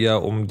geht's ja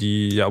eher um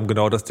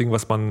genau das Ding,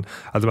 man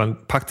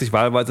packt sich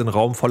wahlweise einen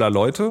Raum voller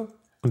Leute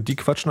und die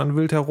quatschen dann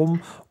wild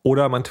herum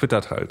oder man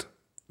twittert halt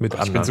mit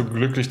anderen. Ich bin so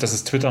glücklich, dass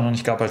es Twitter noch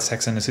nicht gab, als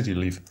Sex and the City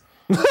lief.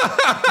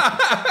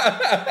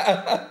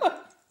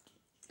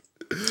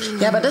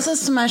 Ja, aber das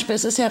ist zum Beispiel,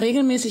 es ist ja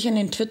regelmäßig in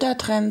den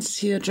Twitter-Trends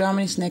hier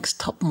Germany's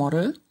Next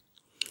Topmodel.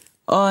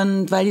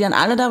 Und weil die dann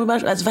alle darüber,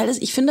 also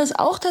ich finde das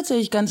auch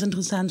tatsächlich ganz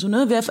interessant, so,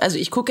 ne? Also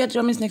ich gucke jetzt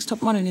Germany's Next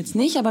Topmodel jetzt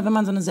nicht, aber wenn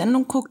man so eine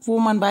Sendung guckt, wo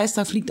man weiß,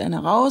 da fliegt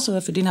einer raus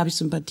oder für den habe ich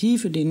Sympathie,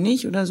 für den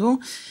nicht oder so.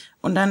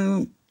 Und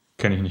dann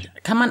Kenn ich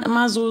nicht. kann man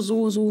immer so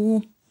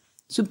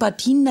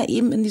Sympathien da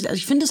eben in diese, also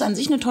ich finde es an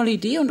sich eine tolle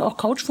Idee und auch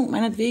Couchfunk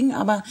meinetwegen,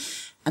 aber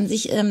an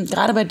sich,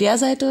 gerade bei der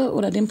Seite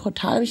oder dem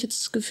Portal habe ich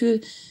jetzt das Gefühl,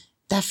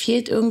 da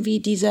fehlt irgendwie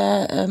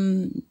dieser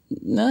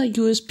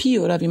USP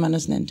oder wie man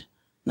das nennt.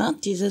 Ne?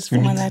 Dieses, wo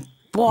man sagt,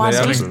 boah,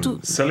 naja,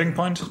 Selling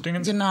Point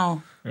Dingens?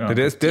 Genau. Ja.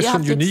 Der ist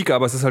schon unique,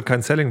 aber es ist halt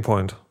kein Selling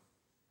Point.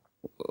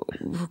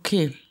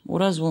 Okay,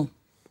 oder so.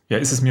 Ja,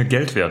 ist es mir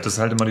Geld wert? Das ist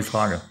halt immer die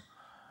Frage.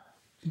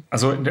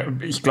 Also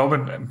ich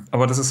glaube,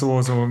 aber das ist so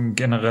ein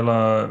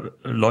genereller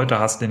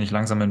Leute-Hass, den ich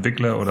langsam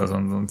entwickle oder so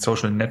ein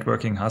Social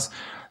Networking-Hass.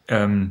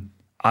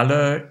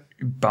 Alle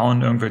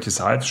bauen irgendwelche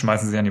Sites,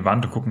 schmeißen sie an die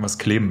Wand und gucken, was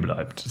kleben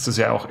bleibt. Das ist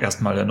ja auch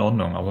erstmal in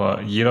Ordnung,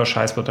 aber jeder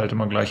Scheiß wird halt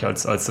immer gleich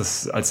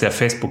als der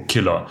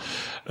Facebook-Killer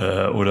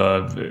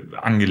oder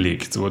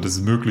angelegt, so dass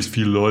es möglichst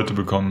viele Leute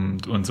bekommen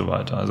und so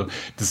weiter. Also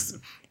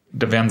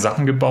da werden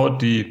Sachen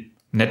gebaut, die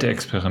nette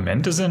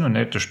Experimente sind und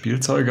nette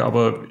Spielzeuge,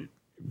 aber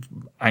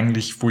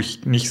eigentlich, wo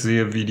ich nicht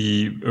sehe, wie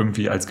die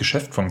irgendwie als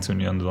Geschäft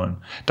funktionieren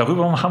sollen.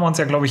 Darüber haben wir uns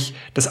ja, glaube ich,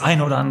 das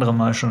eine oder andere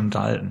Mal schon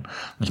unterhalten.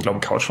 Und ich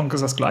glaube, Couchfunk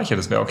ist das Gleiche.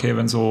 Das wäre okay,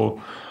 wenn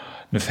so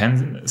eine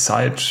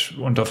Fansite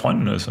unter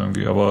Freunden ist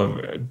irgendwie, aber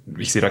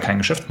ich sehe da kein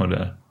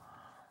Geschäftsmodell.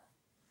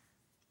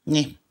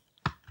 Nee.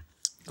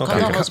 Okay.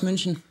 Kommt auch aus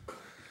München.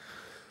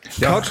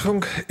 Ja.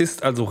 Couchfunk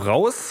ist also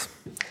raus.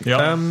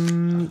 Ja.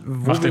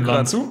 Mach den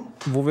Laden zu.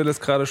 Wo wir das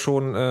gerade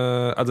schon,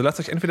 also lasst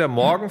euch entweder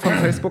morgen von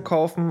Facebook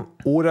kaufen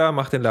oder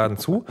macht den Laden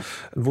zu.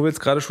 Wo wir jetzt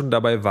gerade schon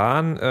dabei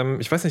waren,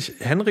 ich weiß nicht,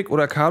 Henrik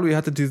oder Carlo, ihr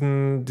hattet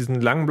diesen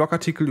langen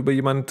Blogartikel über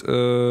jemand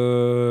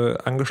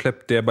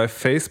angeschleppt, der bei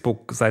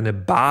Facebook seine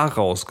Bar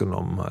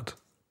rausgenommen hat.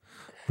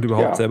 Und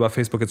überhaupt selber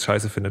Facebook jetzt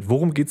scheiße findet.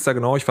 Worum geht's da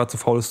genau? Ich war zu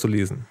faul, es zu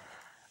lesen.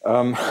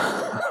 Too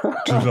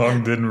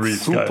long didn't read.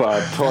 Super,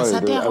 Geil. toll. Was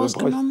hat der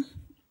rausgenommen?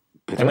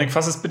 Henrik,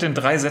 fass es bitte in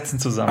 3 Sätzen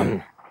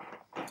zusammen.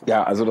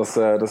 Ja, also das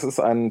ist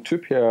ein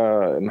Typ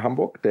hier in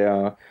Hamburg,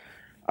 der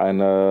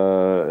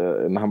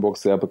eine in Hamburg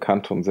sehr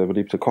bekannte und sehr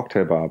beliebte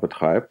Cocktailbar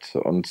betreibt.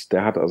 Und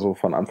der hat also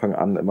von Anfang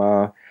an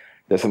der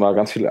ist immer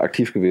ganz viel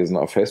aktiv gewesen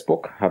auf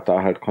Facebook, hat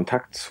da halt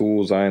Kontakt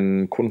zu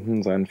seinen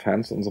Kunden, seinen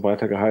Fans und so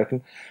weiter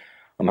gehalten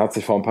und hat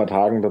sich vor ein paar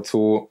Tagen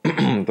dazu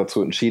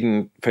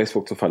entschieden,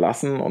 Facebook zu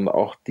verlassen und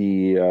auch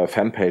die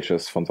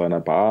Fanpages von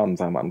seiner Bar und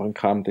seinem anderen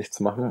Kram dicht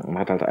zu machen und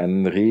hat halt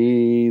einen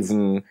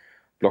riesen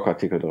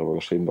Blogartikel darüber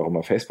geschrieben, warum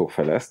er Facebook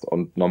verlässt.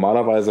 Und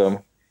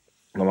normalerweise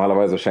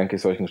schenke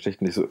ich solchen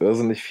Geschichten nicht so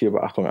irrsinnig viel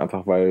Beachtung,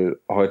 einfach weil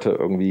heute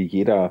irgendwie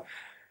jeder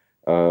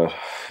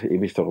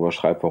ewig darüber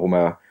schreibt, warum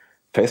er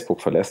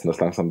Facebook verlässt und das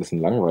langsam ein bisschen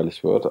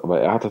langweilig wird. Aber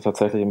er hatte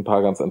tatsächlich ein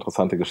paar ganz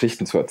interessante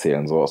Geschichten zu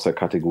erzählen, so aus der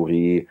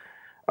Kategorie,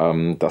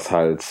 dass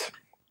halt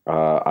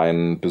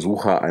ein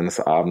Besucher eines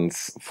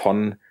Abends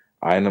von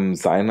einem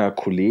seiner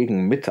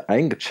Kollegen mit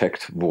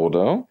eingecheckt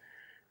wurde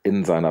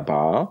in seiner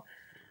Bar,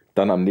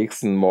 dann am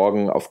nächsten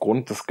Morgen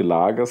aufgrund des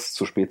Gelages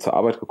zu spät zur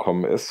Arbeit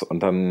gekommen ist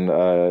und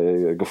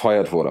dann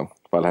gefeuert wurde,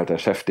 weil halt der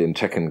Chef den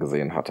Check-in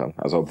gesehen hatte.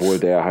 Also obwohl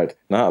der halt,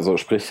 also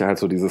sprich halt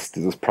so diese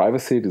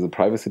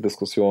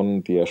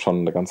Privacy-Diskussion, die ja schon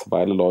eine ganze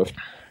Weile läuft,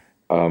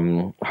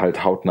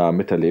 halt hautnah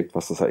miterlebt,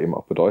 was das ja eben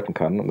auch bedeuten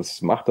kann. Und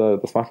das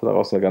machte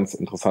daraus eine ganz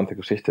interessante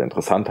Geschichte.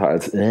 Interessanter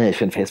als, ich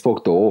finde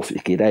Facebook doof,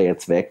 ich gehe da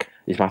jetzt weg,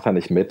 ich mache da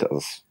nicht mit,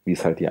 also wie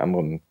es halt die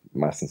anderen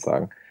meistens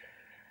sagen.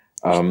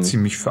 Ich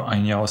ziehe mich für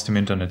 1 Jahr aus dem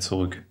Internet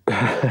zurück.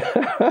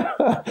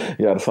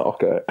 Ja, das war auch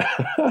geil.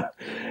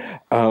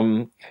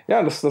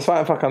 Ja, das war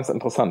einfach ganz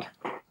interessant.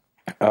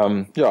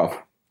 Ja,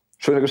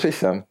 schöne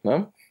Geschichte,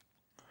 ne?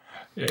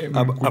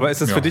 Aber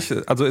ist es für dich,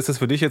 also ist es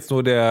für dich jetzt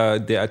nur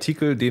der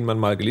Artikel, den man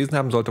mal gelesen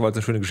haben sollte, weil es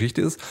eine schöne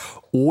Geschichte ist?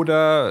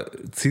 Oder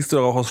ziehst du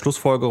daraus aus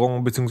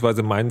Schlussfolgerungen,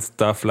 beziehungsweise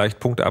meinst, da vielleicht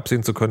Punkte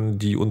absehen zu können,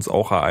 die uns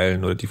auch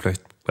ereilen oder die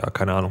vielleicht, ja,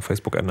 keine Ahnung,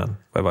 Facebook ändern?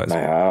 Wer weiß.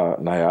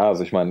 Naja,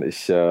 also ich meine,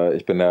 ich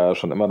bin ja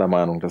schon immer der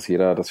Meinung, dass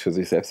jeder das für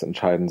sich selbst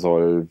entscheiden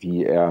soll,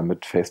 wie er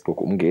mit Facebook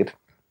umgeht.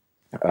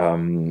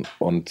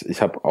 Und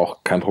ich habe auch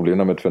kein Problem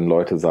damit, wenn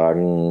Leute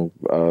sagen,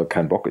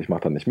 kein Bock, ich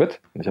mache da nicht mit.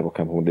 Ich habe auch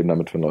kein Problem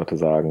damit, wenn Leute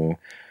sagen,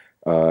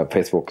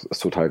 Facebook ist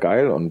total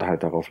geil und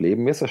halt darauf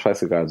leben. Mir ist das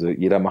scheißegal, also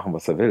jeder machen,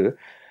 was er will.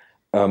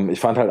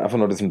 Ich fand halt einfach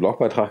nur diesen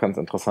Blogbeitrag ganz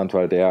interessant,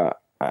 weil der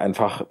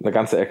einfach eine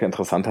ganze Ecke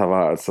interessanter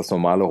war als das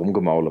normale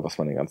Rumgemaule, was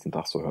man den ganzen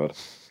Tag so hört.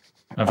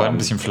 Da war ein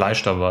bisschen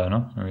Fleisch dabei,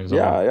 ne? So.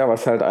 Ja,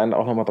 was halt einen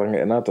auch nochmal dran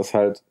erinnert, dass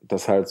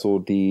halt so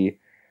die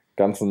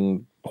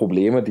ganzen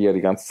Probleme, die ja die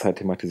ganze Zeit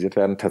thematisiert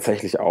werden,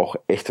 tatsächlich auch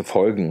echte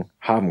Folgen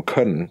haben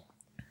können.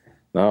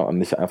 Und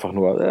nicht einfach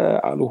nur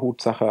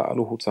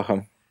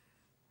Aluhutsache.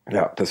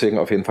 Ja, deswegen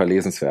auf jeden Fall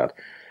lesenswert.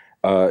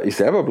 Ich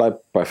selber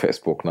bleib bei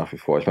Facebook nach wie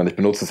vor. Ich meine, ich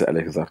benutze es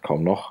ehrlich gesagt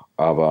kaum noch,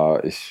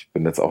 aber ich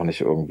bin jetzt auch nicht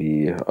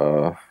irgendwie,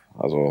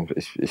 also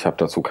ich habe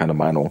dazu keine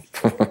Meinung.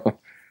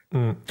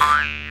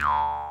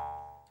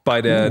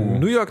 Bei der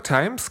New York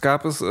Times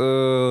gab es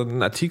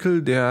einen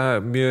Artikel,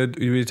 der mir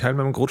über die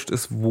Teilnahme gerutscht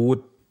ist, wo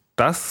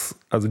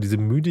also diese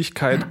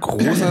Müdigkeit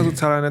großer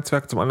sozialer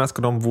Netzwerke zum Anlass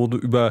genommen wurde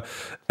über,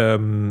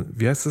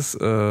 wie heißt es,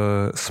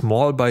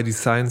 Small by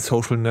Design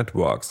Social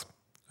Networks.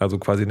 Also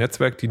quasi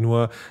Netzwerke, die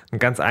nur einen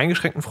ganz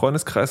eingeschränkten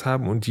Freundeskreis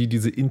haben und die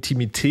diese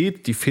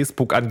Intimität, die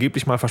Facebook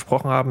angeblich mal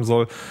versprochen haben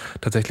soll,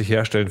 tatsächlich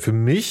herstellen. Für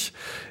mich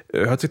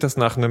hört sich das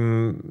nach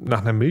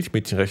einer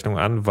Milchmädchenrechnung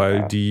an,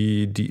 weil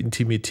die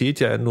Intimität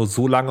ja nur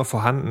so lange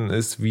vorhanden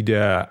ist, wie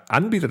der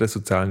Anbieter des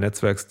sozialen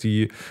Netzwerks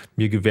die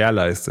mir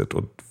gewährleistet.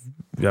 Und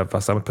ja,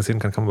 was damit passieren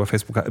kann, kann man bei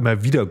Facebook ja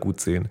immer wieder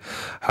gut sehen.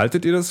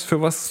 Haltet ihr das für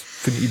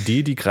eine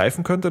Idee, die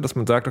greifen könnte, dass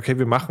man sagt, okay,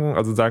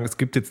 es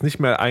gibt jetzt nicht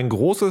mehr ein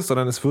großes,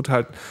 sondern es wird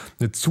halt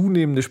eine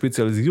zunehmende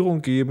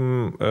Spezialisierung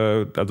geben,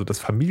 also das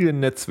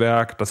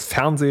Familiennetzwerk, das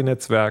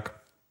Fernsehnetzwerk,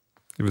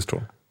 ihr wisst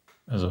schon.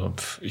 Also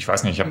ich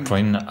weiß nicht, ich habe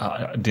vorhin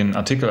den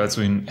Artikel, als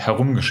du ihn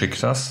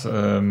herumgeschickt hast,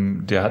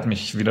 der hat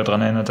mich wieder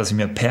daran erinnert, dass ich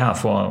mir Pair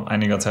vor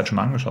einiger Zeit schon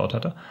mal angeschaut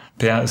hatte.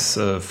 Pair ist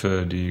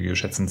für die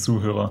geschätzten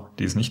Zuhörer,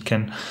 die es nicht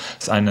kennen,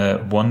 ist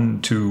eine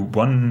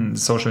One-to-One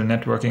Social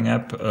Networking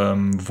App,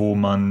 wo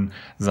man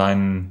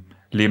seinen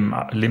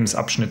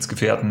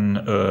Lebensabschnittsgefährten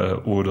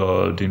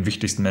oder den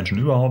wichtigsten Menschen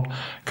überhaupt,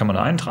 kann man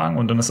da eintragen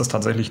und dann ist das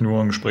tatsächlich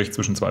nur ein Gespräch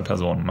zwischen zwei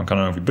Personen. Man kann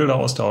dann irgendwie Bilder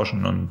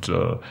austauschen und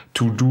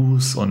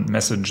To-Dos und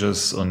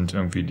Messages und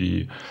irgendwie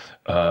die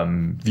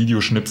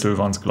Videoschnipsel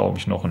waren es, glaube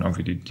ich, noch und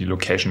irgendwie die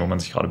Location, wo man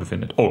sich gerade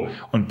befindet. Oh,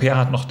 und Peer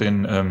hat noch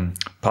den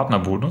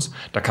Partnerbonus.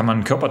 Da kann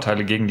man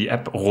Körperteile gegen die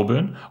App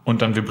rubbeln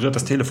und dann vibriert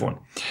das Telefon.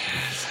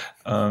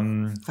 Ich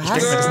denke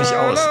mir das nicht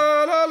aus.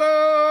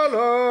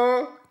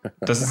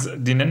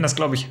 Die nennen das,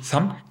 glaube ich,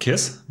 Thumb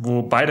Kiss,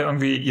 wo beide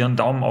irgendwie ihren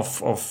Daumen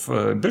auf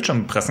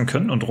Bildschirm pressen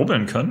können und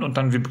rubbeln können und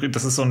dann vibriert,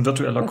 das ist so ein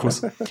virtueller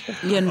Kuss.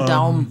 Ihren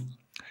Daumen.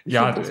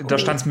 Ja, da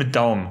stand's mit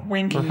Daumen.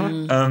 Wink.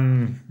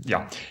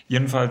 Ja,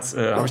 jedenfalls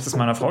habe ich das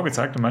meiner Frau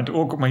gezeigt und meinte,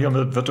 oh, guck mal hier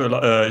mit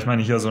virtueller, ich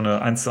meine hier so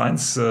eine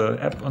 1:1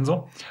 App und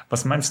so.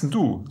 Was meinst denn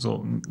du?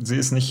 So, sie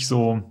ist nicht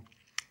so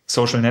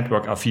Social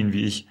Network affin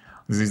wie ich.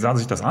 Sie sah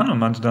sich das an und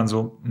meinte dann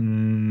so,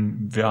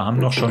 wir haben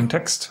doch schon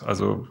Text,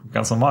 also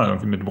ganz normal,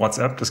 irgendwie mit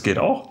WhatsApp, das geht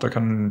auch, da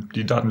kann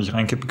die Daten, die ich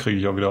reinkippe, kriege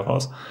ich auch wieder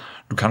raus.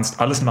 Du kannst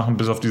alles machen,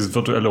 bis auf dieses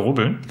virtuelle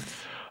Rubbeln.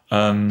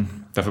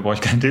 Dafür brauche ich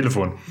kein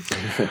Telefon.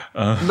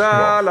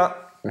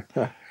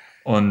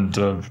 Und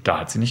da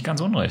hat sie nicht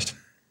ganz unrecht.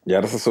 Ja,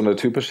 das ist so eine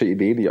typische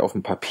Idee, die auf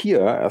dem Papier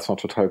erstmal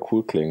total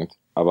cool klingt,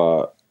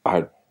 aber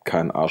halt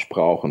keinen Arsch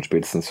braucht. Und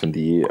spätestens, wenn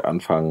die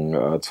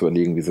anfangen zu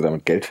überlegen, wie sie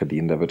damit Geld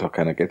verdienen, da wird doch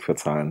keiner Geld für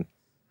zahlen.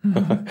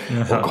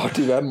 Oh Gott,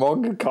 die werden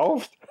morgen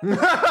gekauft.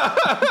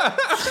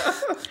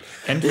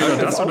 Entweder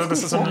das oder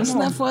das ist so Wir müssen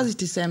da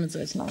vorsichtig sein mit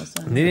solchen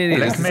Aussagen. Nee.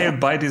 Blackmail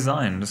by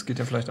Design, das geht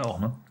ja vielleicht auch,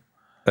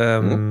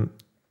 ne?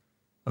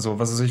 Also,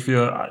 was weiß ich,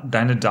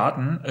 deine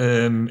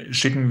Daten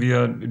schicken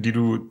wir, die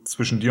du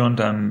zwischen dir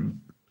und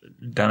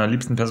deiner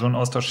liebsten Person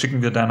austauschst,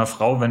 schicken wir deiner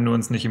Frau, wenn du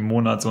uns nicht im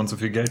Monat so und so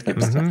viel Geld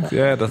gibst.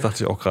 Ja, das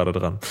dachte ich auch gerade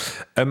dran.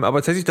 Aber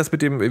tatsächlich das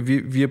mit dem,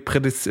 wir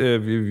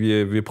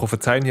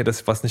prophezeien hier,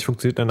 dass was nicht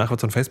funktioniert, danach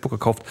wird von Facebook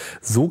gekauft.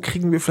 So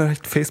kriegen wir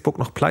vielleicht Facebook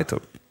noch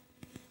pleite.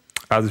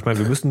 Also ich meine,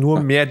 wir müssen nur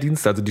mehr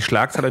Dienste, also die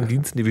Schlagzahl an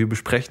Diensten, die wir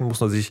besprechen, muss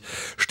sich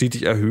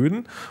stetig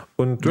erhöhen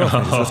und ja,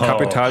 ist das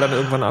Kapital dann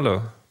irgendwann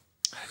alle.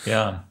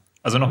 Ja,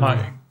 also nochmal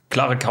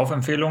klare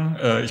Kaufempfehlung.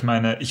 Ich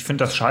meine, ich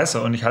finde das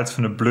scheiße und ich halte es für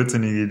eine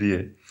blödsinnige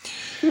Idee.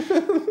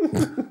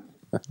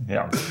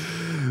 Ja.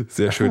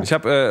 Sehr schön. Ich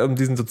habe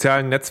diesen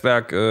sozialen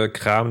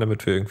Netzwerk-Kram,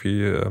 damit wir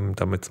irgendwie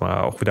damit mal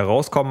auch wieder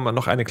rauskommen,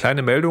 noch eine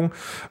kleine Meldung,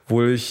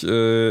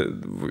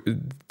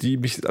 die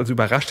mich also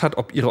überrascht hat,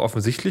 ob ihre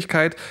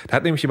Offensichtlichkeit. Da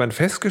hat nämlich jemand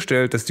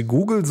festgestellt, dass die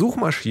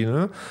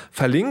Google-Suchmaschine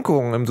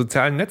Verlinkungen im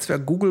sozialen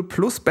Netzwerk Google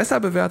Plus besser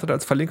bewertet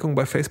als Verlinkungen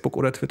bei Facebook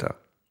oder Twitter.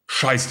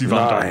 Scheiß die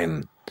Wand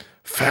Nein.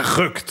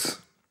 Verrückt.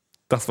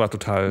 Das war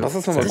total...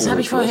 Das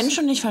habe ich vorhin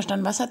schon nicht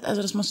verstanden.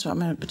 Das musst du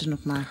aber bitte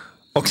nochmal...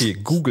 Okay,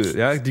 Google,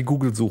 ja, die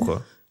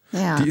Google-Suche.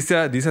 Ja. Die ist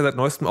ja seit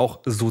neuestem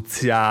auch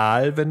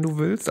sozial, wenn du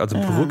willst. Also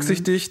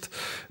berücksichtigt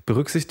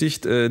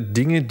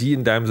Dinge, die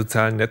in deinem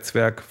sozialen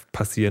Netzwerk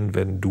passieren,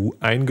 wenn du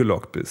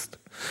eingeloggt bist.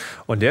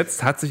 Und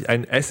jetzt hat sich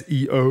ein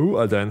SEO,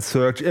 also ein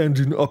Search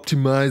Engine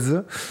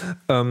Optimizer,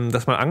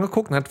 das mal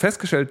angeguckt und hat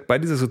festgestellt, bei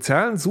dieser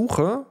sozialen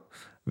Suche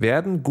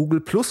werden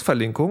Google Plus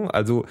Verlinkungen,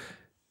 also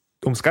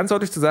um es ganz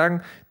deutlich zu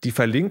sagen, die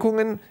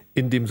Verlinkungen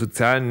in dem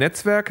sozialen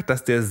Netzwerk,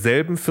 das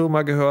derselben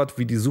Firma gehört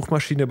wie die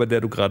Suchmaschine, bei der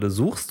du gerade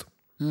suchst,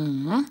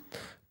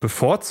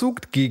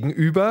 bevorzugt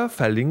gegenüber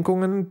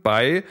Verlinkungen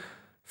bei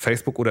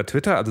Facebook oder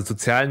Twitter, also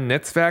sozialen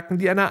Netzwerken,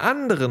 die einer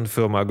anderen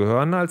Firma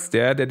gehören, als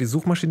der die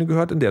Suchmaschine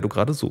gehört, in der du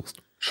gerade suchst.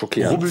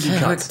 Schockierend. Rubbel die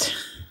Katz.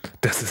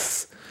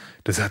 Das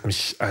hat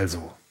mich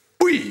also...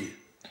 Ui!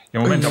 Ja,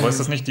 Moment, aber ist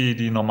das nicht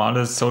die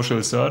normale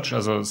Social Search,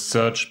 also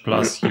Search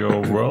plus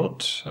Your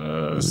World?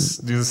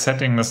 Dieses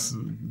Setting, das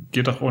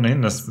geht doch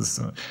ohnehin, das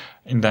ist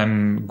in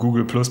deinem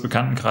Google Plus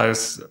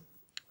Bekanntenkreis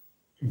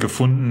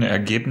gefundene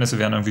Ergebnisse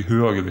werden irgendwie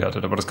höher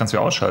gewertet, aber das kannst du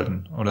ja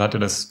ausschalten. Oder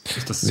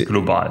ist das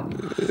global?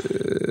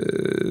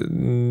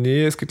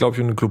 Nee, es geht, glaube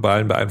ich, um einen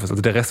globalen Beeinfluss.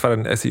 Also der Rest war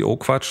dann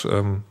SEO-Quatsch.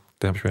 Den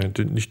habe ich mir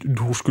nicht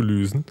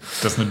durchgelesen.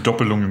 Das ist eine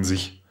Doppelung in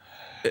sich.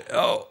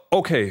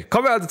 Okay,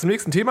 kommen wir also zum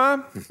nächsten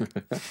Thema.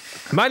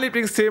 Mein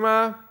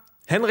Lieblingsthema.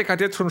 Henrik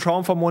hat jetzt schon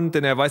Schaum vom Mund,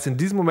 denn er weiß in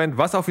diesem Moment,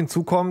 was auf ihn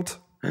zukommt.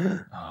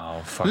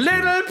 Oh, fuck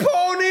Little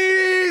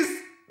Ponies!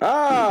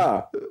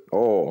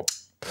 Oh.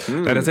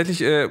 Ja,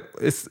 tatsächlich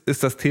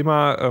ist das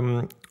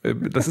Thema,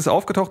 das ist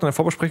aufgetaucht in der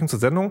Vorbesprechung zur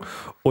Sendung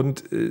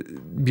und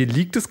mir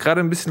liegt es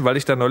gerade ein bisschen, weil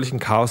ich da neulich ein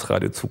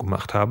Chaosradio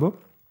zugemacht habe.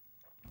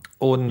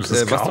 Und, du hast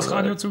das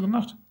Chaosradio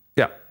zugemacht?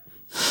 Ja.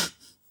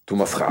 Du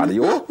machst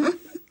Radio?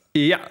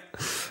 Ja.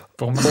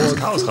 Warum machst du das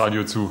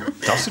Chaosradio zu?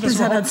 Darfst du das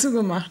Das hat er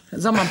zugemacht.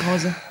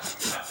 Sommerpause.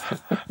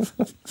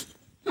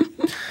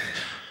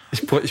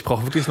 Ich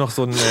brauche wirklich noch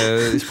so ein,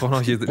 ich brauche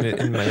noch hier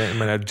in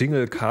meiner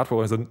Jingle-Card,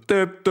 wo so ein Ich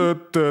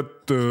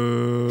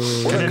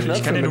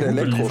kann dir eine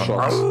Hupe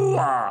liefern.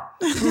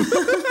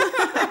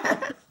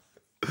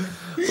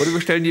 Oder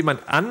wir stellen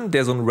jemand an,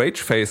 der so einen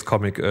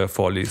Rage-Face-Comic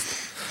vorliest.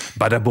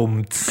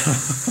 Badabum.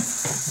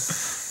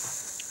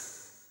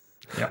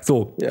 Ja.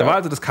 So, da war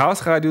also das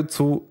Chaosradio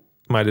zu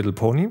My Little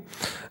Pony.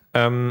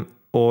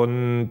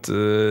 Und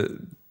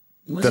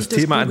das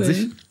Thema an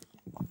sich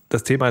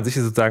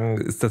ist sozusagen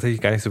ist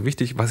tatsächlich gar nicht so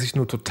wichtig. Was ich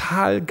nur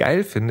total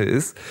geil finde,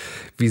 ist,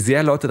 wie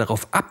sehr Leute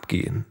darauf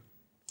abgehen.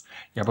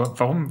 Ja, aber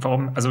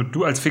warum, also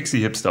du als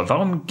Fixie-Hipster,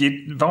 warum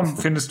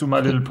findest du My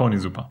Little Pony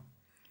super?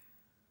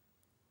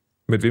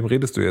 Mit wem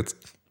redest du jetzt?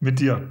 Mit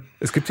dir.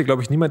 Es gibt hier,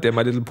 glaube ich, niemand, der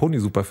My Little Pony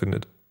super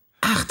findet.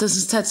 Ach, das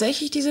ist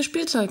tatsächlich dieses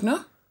Spielzeug, ne?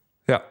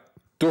 Ja.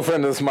 Du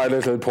findest My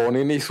Little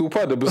Pony nicht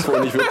super? Du bist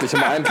wohl nicht wirklich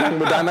im Einklang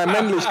mit deiner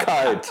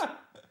Männlichkeit.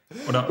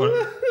 Oder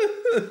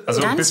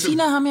also ganz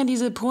viele haben ja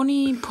diese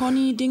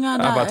Pony-Dinger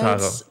da Avatare.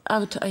 als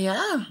Avatar. Ja,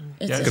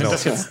 genau.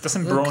 Das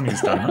sind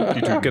Brownies dann, ne?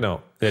 Die Typen.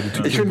 Genau. Ja, die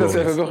Typen Ich finde das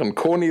sehr Bronies. verwirrend.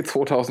 Koni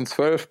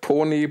 2012,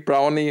 Pony,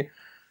 Brownie.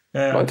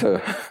 Ja.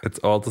 Leute,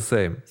 It's all the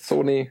same.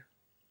 Sony.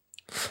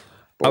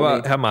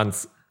 Aber Herr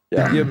Manns,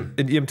 Ja.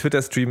 in Ihrem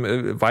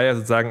Twitter-Stream war ja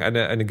sozusagen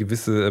eine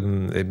gewisse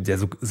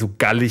so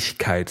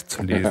Galligkeit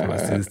zu lesen,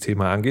 was dieses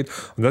Thema angeht.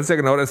 Und das ist ja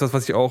genau das,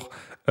 was ich auch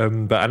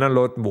bei anderen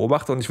Leuten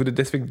beobachte. Und ich würde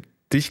deswegen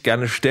dich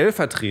gerne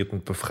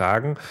stellvertretend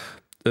befragen,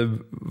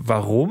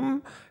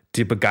 warum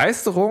die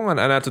Begeisterung an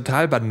einer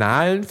total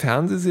banalen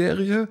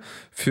Fernsehserie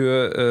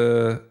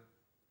für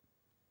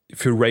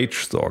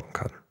Rage sorgen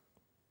kann.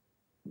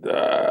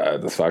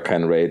 Das war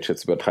kein Rage,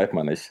 jetzt übertreibt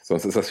man nicht.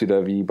 Sonst ist das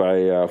wieder wie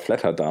bei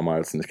Flatter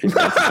damals. Und ich kriege die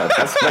ganze Zeit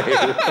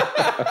Hassmail.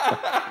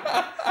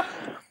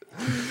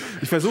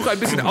 Ich versuche ein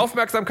bisschen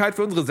Aufmerksamkeit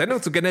für unsere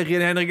Sendung zu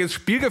generieren, Henrik. Jetzt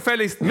spiel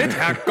gefälligst mit,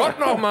 Herrgott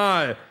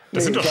nochmal!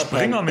 Das sind doch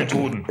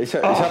Springer-Methoden. Ich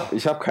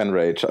hab keinen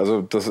Rage.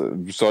 Also das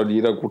soll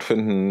jeder gut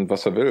finden,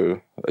 was er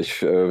will. Ich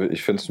finde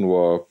es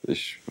nur,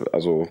 ich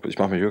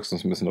mache mich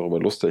höchstens ein bisschen darüber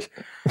lustig.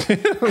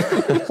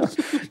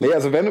 Nee,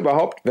 also wenn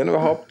überhaupt,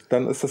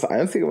 dann ist das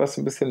Einzige, was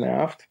ein bisschen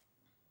nervt,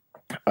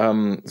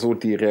 so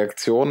die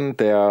Reaktion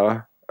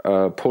der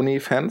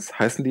Pony-Fans.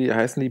 Heißen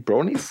die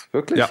Bronies?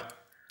 Wirklich? Ja.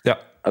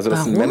 Also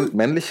das sind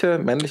männliche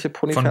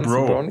Pony-Fans, von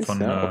Bro, Bronies?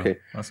 von Ja, okay.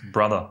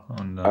 Brother.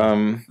 Und,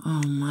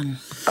 oh Mann.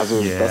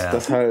 Also Yeah.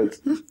 das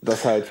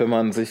halt, wenn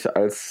man sich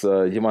als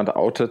jemand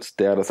outet,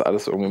 der das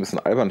alles irgendwie ein bisschen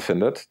albern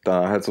findet,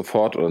 da halt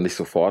sofort, oder nicht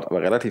sofort,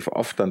 aber relativ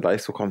oft dann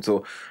gleich so kommt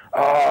so,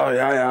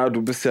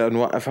 du bist ja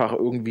nur einfach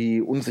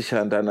irgendwie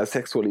unsicher in deiner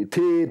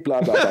Sexualität,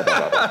 bla bla bla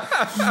bla.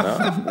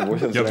 Ja, wo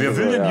ich dann so wer denke,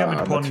 will denn hier ja,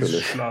 mit Ponys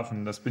natürlich.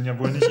 schlafen? Das bin ja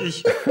wohl nicht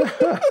ich.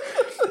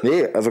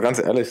 Nee, also ganz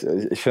ehrlich,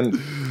 ich finde,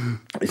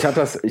 ich habe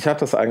das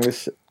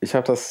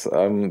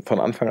von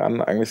Anfang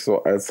an eigentlich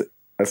so als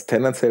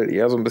tendenziell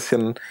eher so ein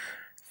bisschen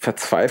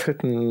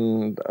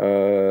verzweifelten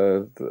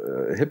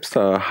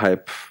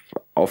Hipster-Hype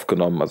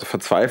aufgenommen. Also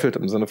verzweifelt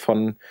im Sinne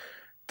von,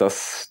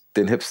 dass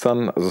den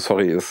Hipstern, also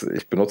sorry,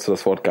 ich benutze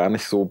das Wort gar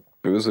nicht so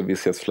böse, wie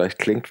es jetzt vielleicht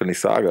klingt, wenn ich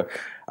sage,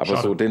 aber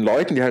Schade. so den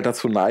Leuten, die halt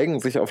dazu neigen,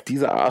 sich auf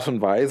diese Art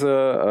und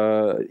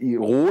Weise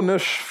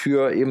ironisch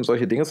für eben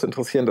solche Dinge zu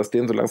interessieren, dass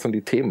denen so langsam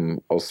die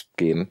Themen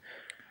ausgehen.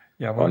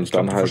 Ja, aber Und ich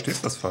glaube, dann du halt-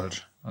 verstehst das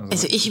falsch.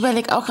 Also ich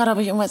überlege auch gerade, ob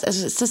ich irgendwas,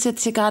 also ist das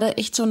jetzt hier gerade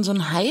echt so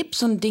ein Hype,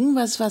 so ein Ding,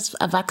 was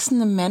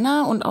erwachsene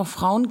Männer und auch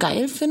Frauen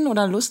geil finden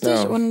oder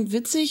lustig und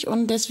witzig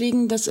und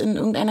deswegen das in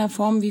irgendeiner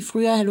Form wie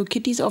früher Hello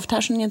Kitties auf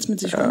Taschen jetzt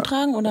mit sich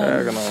rumtragen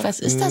oder genau. was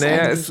ist das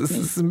Naja, eigentlich? es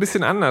ist ein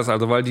bisschen anders,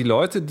 also weil die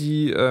Leute,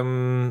 die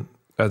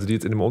jetzt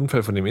in dem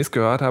Umfeld, von dem ich es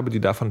gehört habe,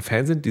 die davon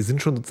Fan sind, die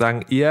sind schon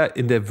sozusagen eher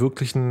in der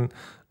wirklichen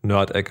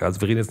Nerd-Ecke.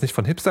 Also wir reden jetzt nicht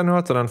von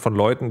Hipster-Nerds, sondern von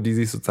Leuten, die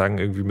sich sozusagen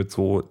irgendwie mit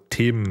so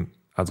Themen,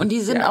 also Und die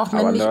sind auch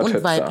aber männlich und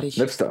Nerd-Hipster. weiblich.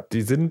 Hipster.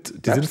 die sind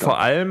vor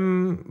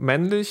allem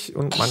männlich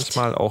und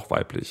manchmal auch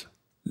weiblich.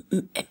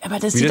 Aber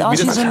das Wie sieht das- aus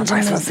wie wie das- so ein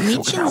weiß man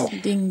nicht so genau.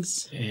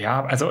 Mädchen-Dings.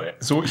 Ja, also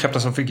so, ich habe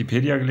das auf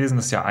Wikipedia gelesen,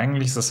 das ist ja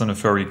eigentlich ist das so eine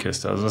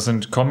Furry-Kiste. Also das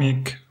sind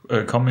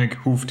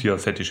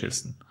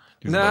Comic-Huftier-Fetischisten.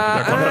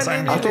 Da kommt das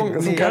eigentlich. Achtung,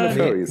 es sind keine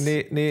Furries.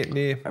 Nee.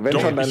 Wenn Doch,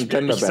 schon, dann ich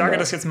Genderbender. sage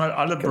das jetzt mal,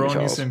 alle Kenn ich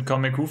Brownies aus. sind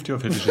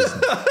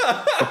Comic-Huftier-Fetischisten.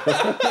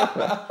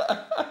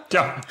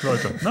 Tja,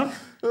 Leute, ne?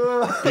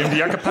 Wem die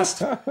Jacke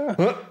passt.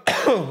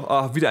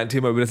 Wieder ein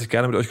Thema, über das ich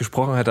gerne mit euch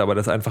gesprochen hätte, aber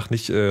das einfach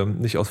nicht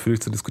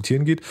ausführlich zu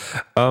diskutieren geht.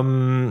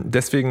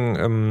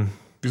 Deswegen...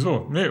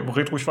 Wieso? Nee,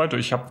 red ruhig weiter.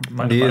 Ich habe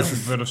meine Meinung,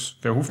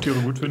 wer Huftiere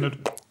gut findet,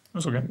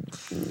 ist okay.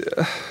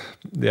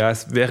 Ja,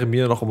 es wäre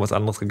mir noch um was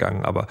anderes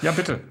gegangen, aber... Ja,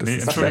 bitte. Nee,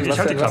 entschuldige, ich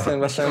halte die Klappe.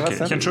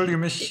 Okay, ich entschuldige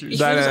mich. Ich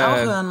will es auch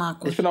hören,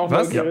 Markus. Ich bin auch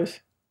neugierig.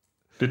 Ja.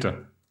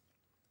 Bitte.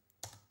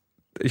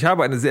 Ich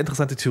habe eine sehr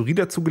interessante Theorie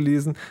dazu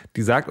gelesen,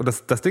 die sagt, und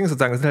das Ding ist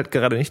sozusagen, das sind halt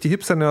gerade nicht die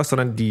Hipster-Nerds,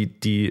 sondern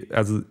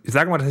also ich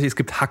sage mal tatsächlich, es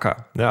gibt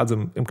Hacker, ne, also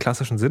im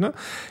klassischen Sinne,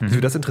 die für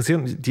das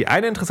interessieren. Die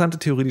eine interessante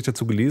Theorie, die ich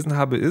dazu gelesen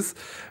habe, ist,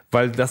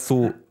 weil das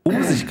so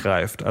um sich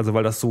greift, also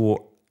weil das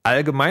so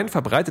allgemein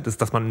verbreitet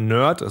ist, dass man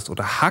Nerd ist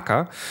oder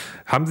Hacker,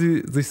 haben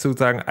sie sich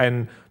sozusagen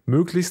ein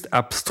möglichst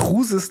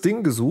abstruses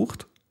Ding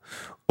gesucht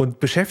und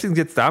beschäftigen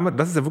sich jetzt damit,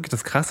 das ist ja wirklich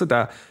das Krasse,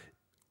 da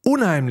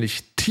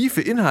unheimlich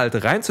tiefe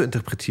Inhalte rein zu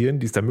interpretieren,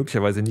 die es da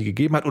möglicherweise nie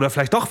gegeben hat, oder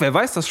vielleicht doch, wer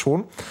weiß das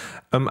schon,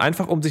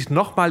 einfach um sich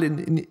nochmal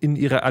in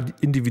ihrer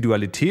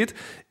Individualität,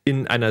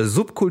 in einer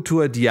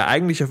Subkultur, die ja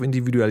eigentlich auf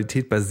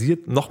Individualität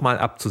basiert, nochmal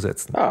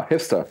abzusetzen.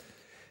 Hipster.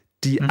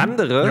 Die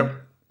andere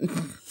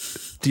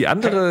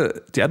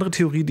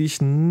Theorie, die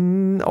ich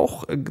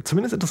auch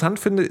zumindest interessant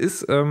finde,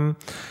 ist,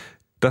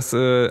 dass,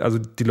 also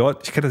die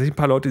Leute, ich kenne tatsächlich ein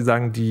paar Leute, die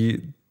sagen,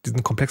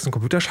 diesen komplexen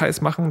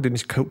Computerscheiß machen, den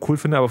ich cool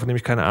finde, aber von dem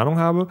ich keine Ahnung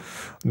habe.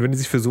 Und wenn die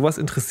sich für sowas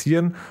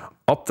interessieren,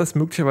 ob das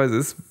möglicherweise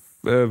ist,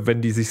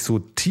 wenn die sich so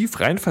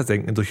tief rein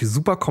versenken in solche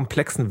super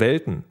komplexen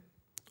Welten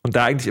und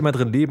da eigentlich immer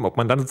drin leben, ob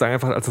man dann sozusagen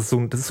einfach, das ist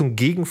so ein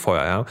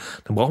Gegenfeuer, ja.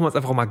 Dann brauchen wir jetzt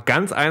einfach auch mal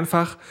ganz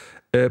einfach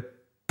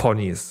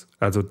Ponys.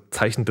 Also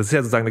Zeichen, das ist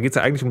ja sozusagen, da geht es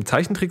ja eigentlich um eine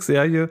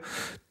Zeichentrickserie,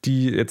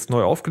 die jetzt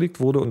neu aufgelegt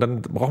wurde, und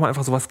dann braucht man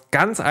einfach sowas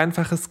ganz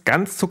Einfaches,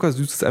 ganz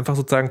Zuckersüßes, einfach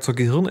sozusagen zur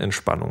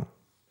Gehirnentspannung.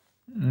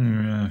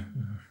 Ja,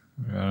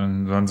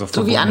 dann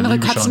so wie andere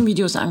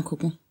Katzenvideos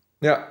angucken.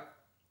 Ja.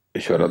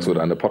 Ich höre dazu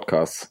deine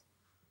Podcasts.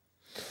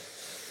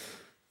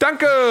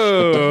 Danke!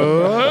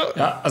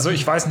 Ja, also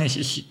ich weiß nicht,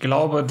 ich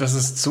glaube, das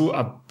ist zu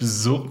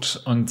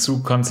absurd und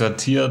zu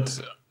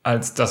konzertiert,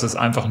 als dass es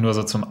einfach nur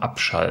so zum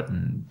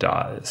Abschalten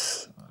da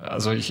ist.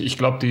 Also ich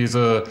glaube,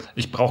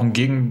 ich brauche einen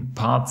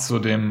Gegenpart zu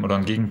dem, oder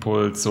einen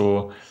Gegenpol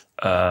zu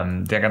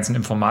der ganzen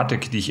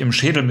Informatik, die ich im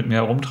Schädel mit mir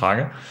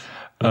herumtrage.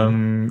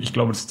 Ich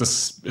glaube,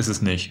 das ist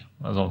es nicht.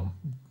 Also,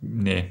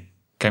 nee,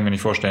 kann ich mir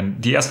nicht vorstellen.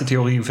 Die erste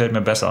Theorie gefällt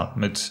mir besser.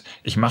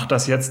 Ich mache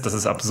das jetzt, das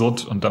ist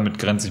absurd, und damit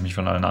grenze ich mich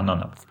von allen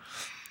anderen ab.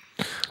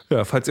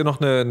 Ja, falls ihr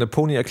noch eine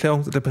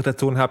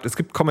Pony-Erklärungsinterpretation habt, es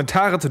gibt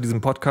Kommentare zu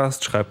diesem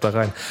Podcast, schreibt da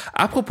rein.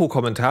 Apropos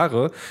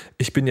Kommentare,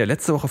 ich bin ja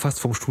letzte Woche fast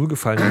vom Stuhl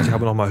gefallen und ich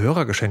habe noch mal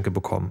Hörergeschenke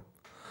bekommen.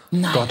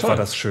 Nein. Gott, war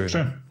das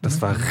schön.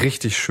 Das war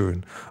richtig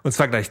schön. Und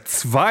zwar gleich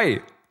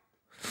 2.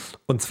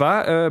 Und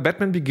zwar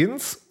Batman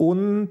Begins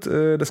und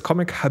das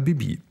Comic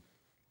Habibi.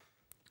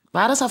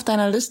 War das auf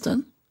deiner Liste?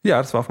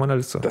 Ja, das war auf meiner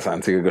Liste. Das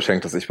einzige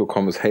Geschenk, das ich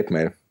bekomme, ist Hate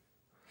Mail.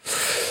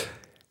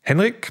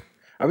 Henrik?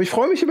 Aber ich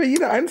freue mich über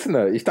jede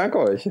einzelne. Ich danke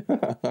euch.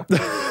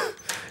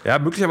 Ja,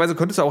 möglicherweise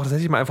könntest du auch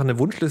tatsächlich mal einfach eine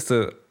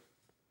Wunschliste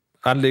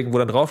anlegen, wo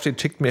dann draufsteht,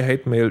 schickt mir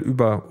Hate Mail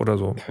über oder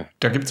so.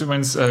 Da gibt es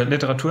übrigens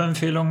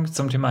Literaturempfehlungen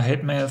zum Thema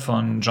Hate Mail.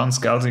 Von John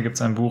Scalzi gibt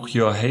es ein Buch,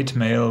 Your Hate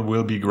Mail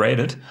Will Be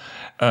Graded,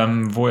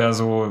 wo er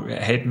so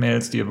Hate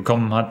Mails, die er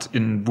bekommen hat,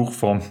 in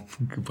Buchform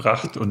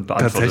gebracht und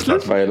beantwortet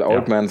hat. Weil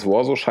Old Man's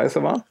War so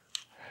scheiße war?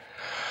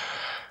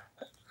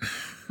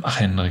 Ach,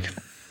 Hendrik.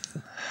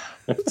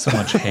 So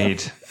much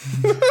hate.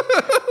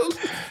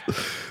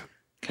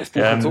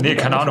 Nee,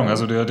 keine Ahnung.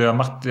 Also der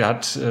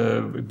hat,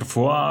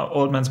 bevor er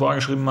Old Man's War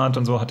geschrieben hat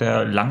und so, hat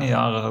er lange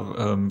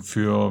Jahre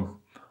für,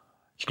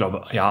 ich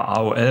glaube, ja,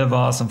 AOL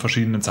war es, und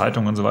verschiedene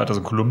Zeitungen und so weiter,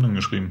 so Kolumnen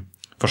geschrieben.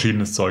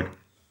 Verschiedenes Zeug.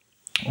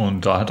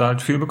 Und da hat er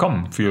halt viel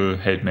bekommen, viel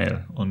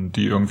Hate-Mail. Und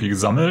die irgendwie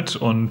gesammelt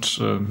und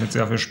mit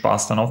sehr viel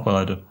Spaß dann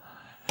aufbereitet.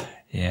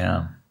 Ja.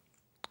 Yeah.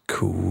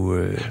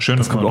 Cool. Schön,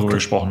 dass wir darüber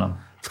gesprochen haben.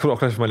 Das kommt auch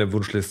gleich auf meine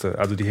Wunschliste,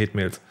 also die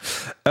Hate-Mails.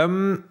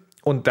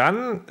 Und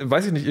dann,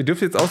 weiß ich nicht, ihr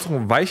dürft jetzt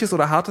aussuchen, weiches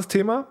oder hartes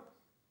Thema?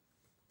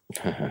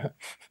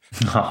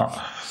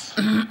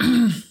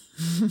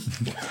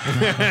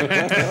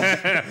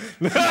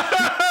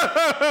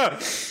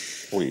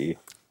 Ui.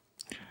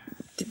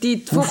 Die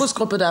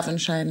Fokusgruppe darf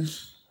entscheiden.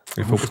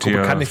 Die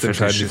Fokusgruppe kann nicht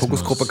entscheiden, die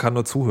Fokusgruppe kann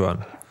nur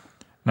zuhören.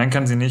 Nein,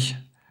 kann sie nicht.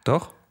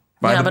 Doch?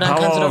 By ja, the aber dann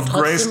power of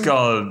trotzdem...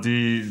 Grayskull,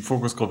 die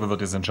Fokusgruppe wird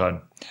jetzt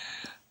entscheiden.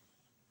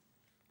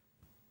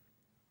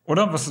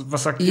 Oder?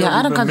 Was sagt ihr?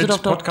 Ja, dann kannst du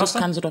das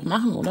kannst du doch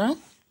machen, oder?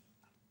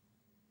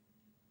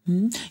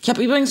 Ich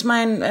habe übrigens wo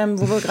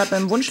wir gerade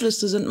beim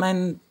Wunschliste sind,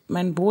 mein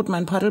Boot,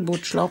 mein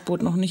Paddelboot,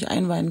 Schlauchboot noch nicht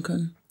einweihen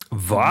können.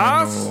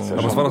 Was?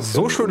 Aber es war doch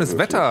so schönes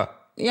Wetter.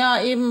 Ja,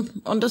 eben.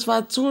 Und das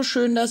war so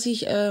schön, dass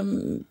ich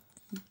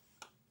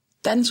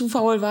dann zu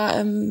faul war,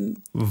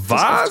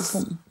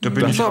 was? Da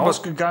bin ich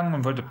rausgegangen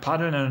und wollte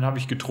paddeln, dann habe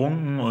ich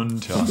getrunken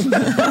und ja.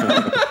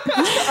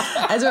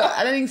 Also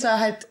allerdings war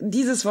halt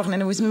dieses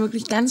Wochenende, wo ich es mir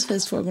wirklich ganz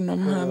fest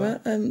vorgenommen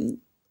habe,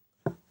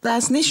 war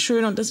es nicht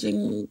schön und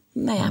deswegen,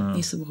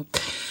 nächste Woche.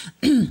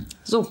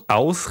 So.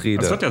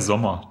 Ausrede. Es wird ja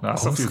Sommer, da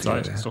hast du viel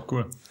Zeit, ist doch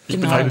cool. Ich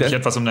Genau. beneide dich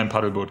etwas um dein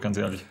Paddelboot, ganz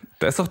ehrlich.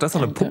 Da ist doch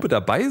eine Pumpe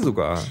dabei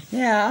sogar.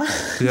 Ja.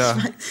 Ja.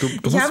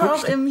 Ich habe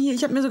auch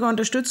ich habe mir sogar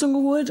Unterstützung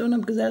geholt und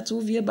habe gesagt,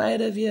 so wir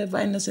beide, wir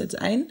weinen das jetzt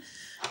ein.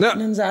 Ja. Und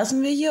dann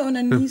saßen wir hier und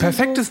dann hieß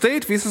Perfektes es so,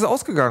 Date, wie ist es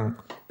ausgegangen?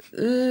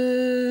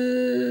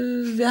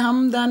 wir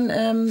haben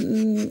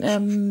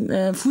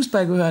dann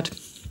Fußball gehört.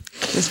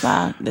 Das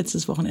war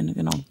letztes Wochenende,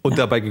 genau. Und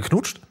dabei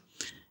geknutscht?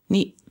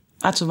 Nee,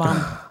 war zu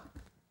warm.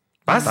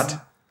 Was?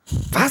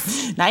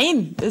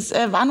 Nein, es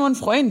war nur ein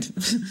Freund.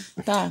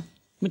 Da,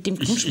 mit dem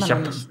knutscht man noch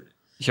nicht.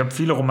 Ich habe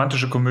viele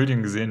romantische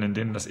Komödien gesehen, in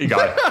denen das...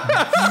 Egal.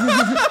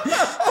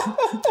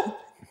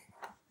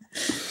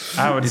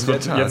 Aber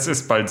jetzt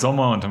ist bald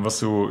Sommer und dann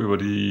wirst du über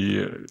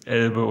die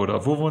Elbe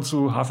oder wo wohnst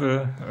du?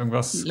 Havel?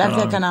 Irgendwas?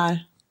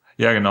 Landwehrkanal.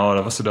 Ja, genau.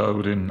 Da wirst du da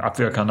über den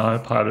Abwehrkanal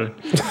paddeln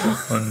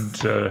und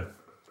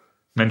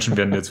Menschen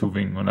werden dir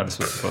zuwinken und alles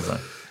wird super sein.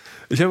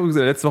 Ich habe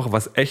letzte Woche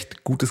was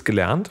echt Gutes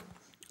gelernt.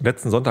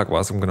 Letzten Sonntag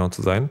war es, um genau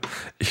zu sein.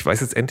 Ich weiß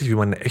jetzt endlich, wie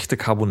man eine echte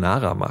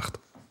Carbonara macht.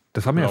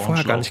 Das war mir ja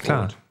vorher gar nicht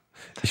klar.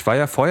 Ich war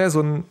ja vorher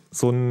so ein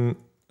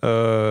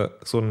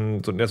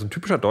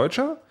typischer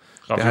Deutscher.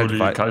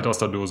 Ravioli kalt aus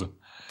der Dose.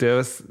 Der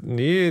ist,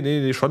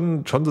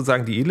 schon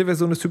sozusagen die edle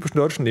Version des typischen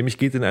Deutschen, nämlich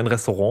geht in ein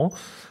Restaurant,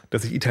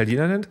 das sich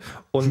Italiener nennt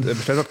und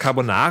bestellt dort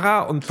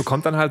Carbonara und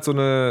bekommt dann halt so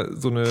eine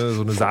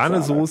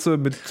Sahnesoße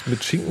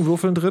mit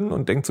Schinkenwürfeln drin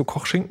und denkt so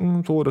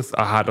Kochschinken, so, das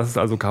ist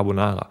also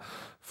Carbonara.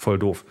 Voll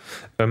doof.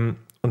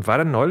 Und war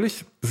dann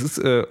neulich, es ist,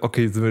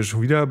 sind wir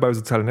schon wieder bei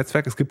sozialen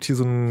Netzwerken, es gibt hier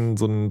so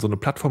eine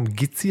Plattform,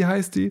 XIII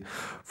heißt die,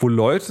 wo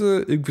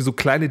Leute irgendwie so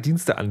kleine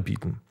Dienste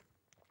anbieten.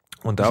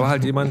 Und da war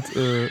halt jemand,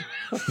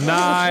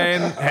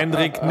 nein,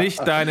 Hendrik,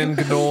 nicht deinen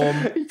Gnom.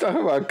 Ich dachte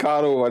immer an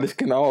Carlo, weil ich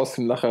genau aus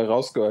dem Lacher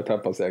rausgehört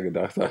habe, was er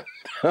gedacht hat.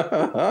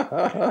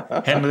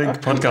 Hendrik,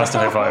 Podcast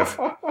High Five.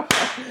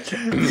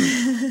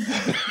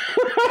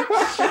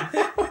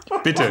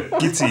 Bitte,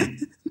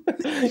 Gizzi.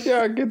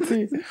 Ja,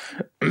 Gizzi.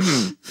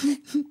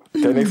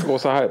 Der nächste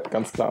große Hype,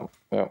 ganz klar.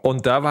 Ja.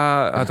 Und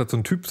da hat so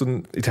ein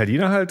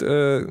Italiener halt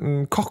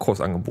einen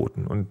Kochkurs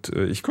angeboten. Und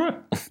ich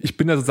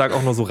bin da sozusagen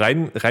auch noch so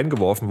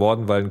reingeworfen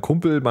worden, weil ein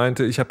Kumpel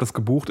meinte, ich habe das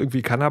gebucht,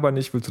 irgendwie kann aber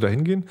nicht, willst du da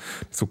hingehen?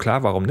 So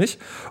klar, warum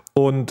nicht?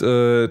 Und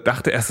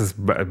dachte erst,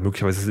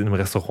 möglicherweise ist es in einem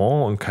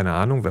Restaurant und keine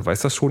Ahnung, wer weiß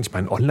das schon? Ich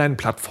meine,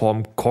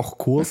 Online-Plattform,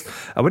 Kochkurs.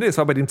 Aber nee, es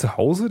war bei dem zu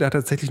Hause, der hat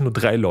tatsächlich nur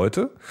 3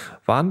 Leute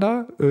waren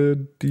da,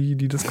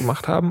 die das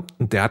gemacht haben.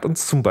 Und der hat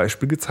uns zum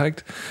Beispiel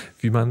gezeigt,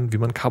 wie man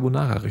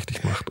Carbonara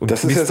richtig macht. Und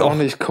das ist jetzt auch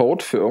nicht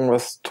Code für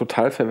irgendwas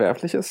total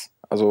Verwerfliches?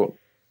 Also,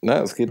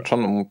 es geht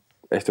schon um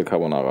echte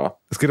Carbonara.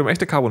 Es geht um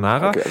echte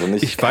Carbonara. Okay, also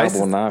nicht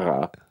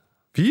Carbonara.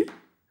 Wie?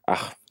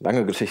 Ach,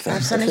 lange Geschichte.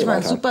 Gab's da nicht mal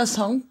einen super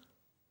Song?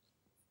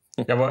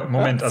 Ja, aber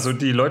Moment, also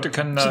die Leute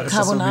können da...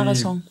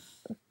 Carbonara-Song.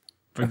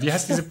 Wie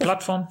heißt diese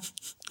Plattform?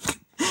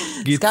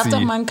 Es gab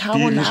doch mal einen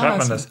Carbonara-Song. Wie schreibt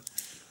man das?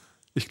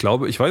 Ich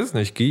glaube, ich weiß es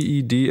nicht.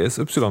 GIDSY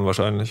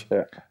wahrscheinlich.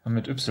 Ja.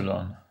 Mit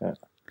Y. Ja.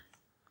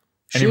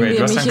 Anyway,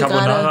 du hast dein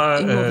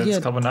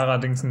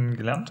Carbonara-Dingsen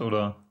gelernt,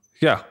 oder?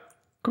 Ja.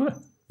 Cool.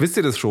 Wisst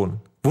ihr das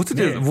schon?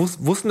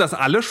 Wussten das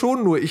alle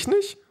schon, nur ich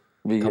nicht?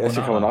 Wie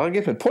echte Carbonara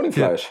geht? Mit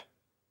Puddingfleisch?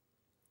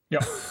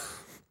 Ja.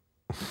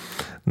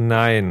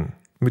 Nein,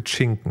 mit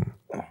Schinken.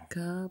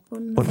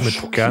 Und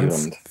mit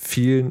ganz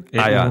vielen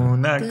Eiern.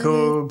 Una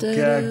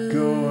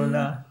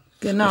Coca-Cola.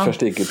 Genau. Ich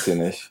verstehe Gizzi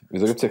nicht.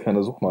 Wieso gibt es hier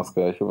keine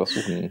Suchmaske? Ich will was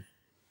suchen.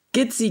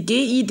 Gizzi,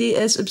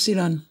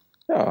 GIDSY.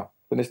 Ja,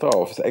 bin ich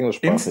drauf. Ist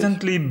englischsprachig.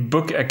 Instantly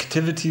book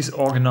activities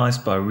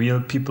organized by real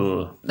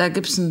people. Da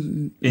gibt's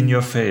in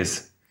your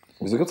face.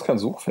 Wieso gibt es kein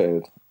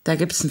Suchfeld? Da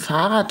gibt's ein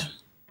Fahrrad,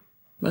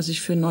 was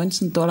ich für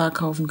 $19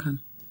 kaufen kann.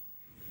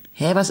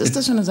 Hä, was ist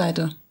das für eine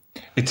Seite?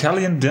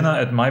 Italian Dinner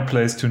at my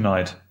place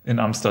tonight in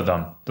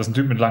Amsterdam. Das ist ein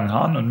Typ mit langen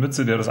Haaren und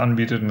Mütze, der das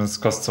anbietet und das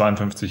kostet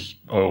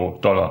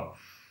 $52.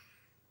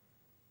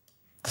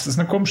 Das ist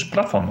eine komische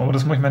Plattform, aber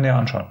das muss ich mir näher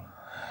anschauen.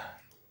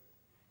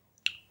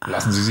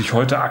 Lassen Sie sich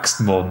heute Axt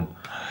morden.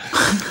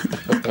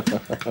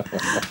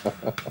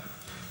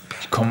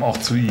 Ich komme auch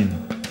zu Ihnen.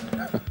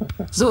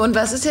 So, und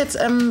was ist jetzt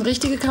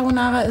richtige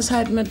Carbonara? Ist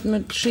halt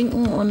mit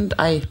Schinken und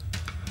Ei.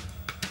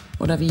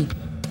 Oder wie?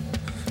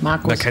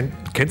 Markus. Na,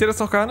 kennt ihr das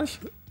doch gar nicht?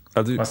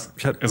 Also,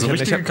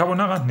 richtige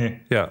Carbonara?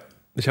 Nee. Ja.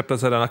 Ich habe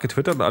das ja danach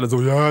getwittert und alle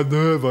so, ja,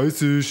 ne,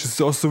 weiß ich,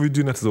 ist auch so wie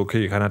du. Und so,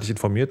 okay, keiner hat dich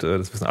informiert,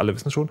 das wissen alle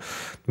schon.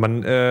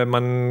 Man,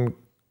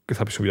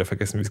 jetzt habe ich schon wieder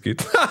vergessen, wie es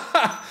geht.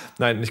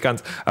 Nein, nicht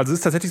ganz. Also es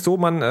ist tatsächlich so,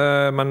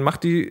 man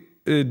macht die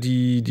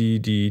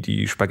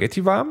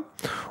Spaghetti warm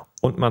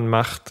und man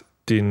macht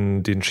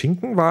den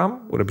Schinken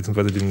warm oder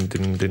beziehungsweise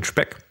den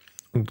Speck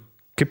und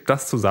kippt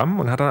das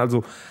zusammen und hat dann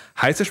also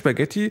heiße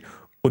Spaghetti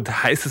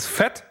und heißes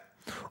Fett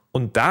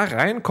und da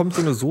rein kommt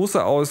so eine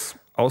Soße aus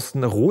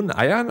rohen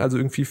Eiern, also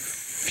irgendwie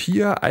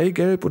 4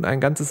 Eigelb und ein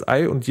ganzes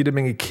Ei und jede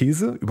Menge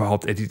Käse.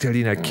 Überhaupt, die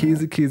Italiener,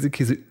 Käse,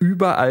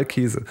 überall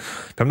Käse.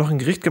 Wir haben noch ein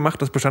Gericht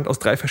gemacht, das bestand aus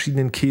 3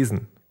 verschiedenen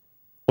Käsen.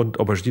 Und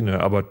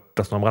Aubergine, aber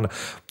das noch am Rande.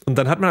 Und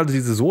dann hat man also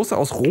diese Soße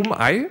aus rohem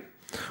Ei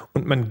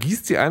und man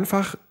gießt sie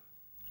einfach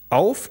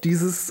auf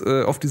diese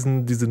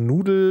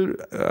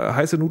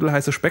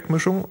heiße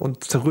Speckmischung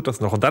und zerrührt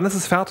das noch. Und dann ist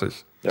es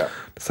fertig. Ja.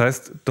 Das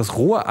heißt, das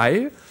rohe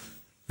Ei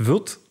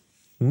wird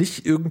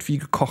nicht irgendwie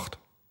gekocht.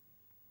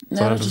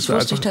 Ja, das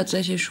wusste ich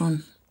tatsächlich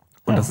schon.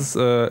 Und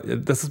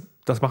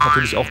das macht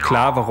natürlich auch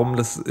klar, warum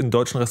das in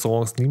deutschen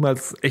Restaurants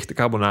niemals echte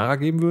Carbonara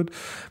geben wird,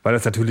 weil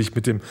das natürlich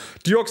mit dem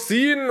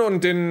Dioxin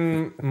und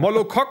den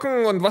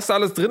Mollokokken und was da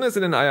alles drin ist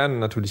in den Eiern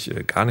natürlich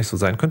gar nicht so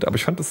sein könnte. Aber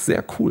ich fand das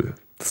sehr cool,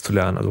 das zu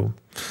lernen. Also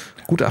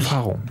gute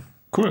Erfahrung.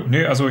 Cool.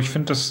 Nee, also ich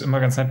finde das immer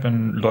ganz nett,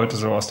 wenn Leute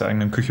so aus der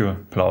eigenen Küche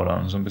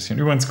plaudern, so ein bisschen.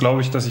 Übrigens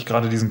glaube ich, dass ich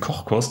gerade diesen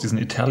Kochkurs, diesen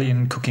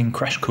Italian Cooking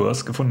Crash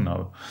Kurs gefunden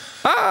habe.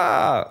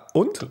 Ah,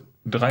 und?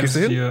 3 bis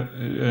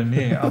 4,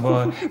 nee,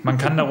 aber man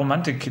kann da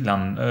Romantik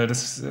lernen. Ey,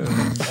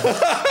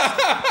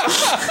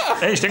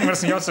 ich denke mir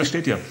das nicht aus, das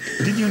steht hier.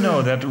 Did you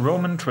know that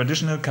Roman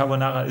traditional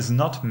carbonara is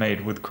not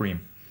made with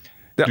cream?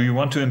 Ja. Do you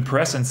want to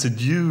impress and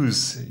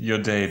seduce your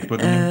date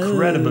with an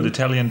incredible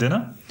Italian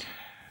dinner?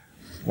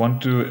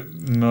 Want to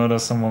murder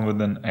someone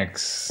with an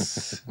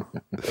axe?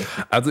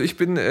 Also ich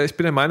bin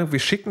der Meinung, wir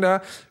schicken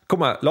da, guck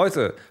mal,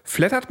 Leute,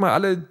 flattert mal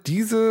alle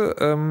diese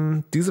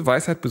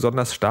Weisheit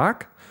besonders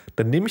stark.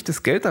 Dann nehme ich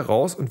das Geld da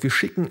raus und wir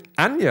schicken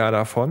Anja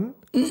davon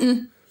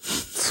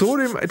zu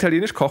dem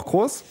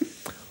Italienisch-Kochkurs.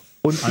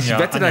 Und Anja,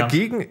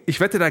 ich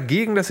wette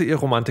dagegen, dass ihr ihr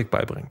Romantik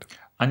beibringt.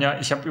 Anja,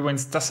 ich habe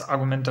übrigens das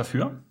Argument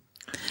dafür.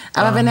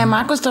 Aber wenn der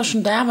Markus doch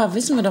schon da war,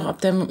 wissen wir doch,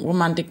 ob der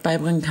Romantik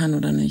beibringen kann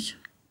oder nicht.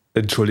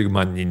 Entschuldige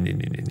mal,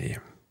 nee.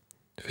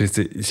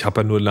 Ich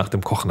habe ja nur nach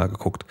dem Kochen da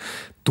geguckt.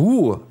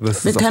 Du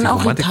wirst wir es auf die können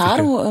auch Romantik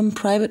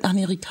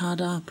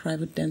Ricarda,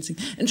 Private Dancing.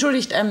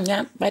 Entschuldigt,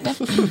 ja, weiter.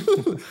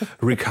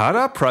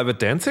 Ricarda, Private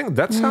Dancing?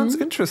 That sounds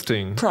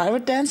interesting.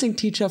 Private Dancing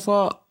Teacher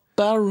for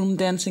Ballroom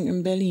Dancing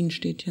in Berlin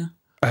steht hier.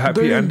 A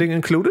happy ending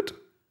included?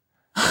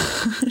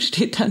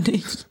 Steht da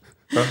nicht.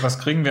 Was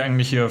kriegen wir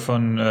eigentlich hier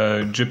von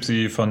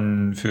Gypsy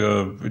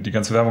für die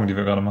ganze Werbung, die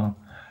wir gerade machen?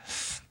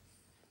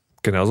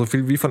 Genauso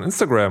viel wie von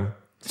Instagram.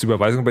 Ist die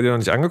Überweisung bei dir noch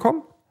nicht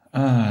angekommen?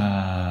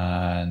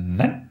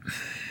 Nein.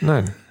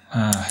 Nein.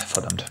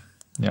 Verdammt.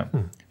 Ja.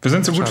 Wir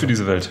sind so gut für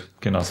diese Welt,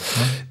 Genoss.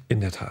 Ne?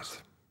 In der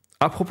Tat.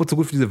 Apropos so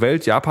gut für diese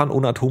Welt, Japan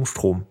ohne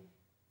Atomstrom.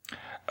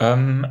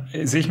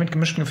 Sehe ich mit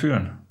gemischten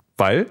Gefühlen.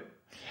 Weil?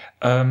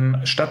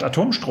 Statt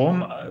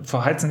Atomstrom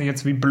verheizen die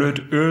jetzt wie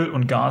blöd Öl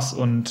und Gas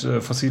und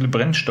fossile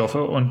Brennstoffe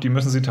und die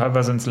müssen sie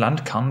teilweise ins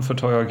Land karren für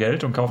teuer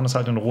Geld und kaufen das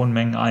halt in rohen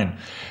Mengen ein.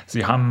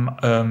 Sie haben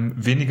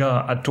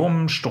weniger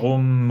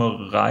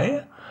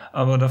Atomstromerei,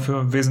 aber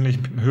dafür wesentlich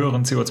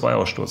höheren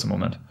CO2-Ausstoß im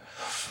Moment.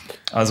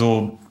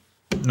 Also,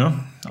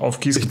 auf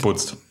Kies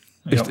geputzt.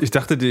 Ja. Ich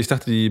dachte,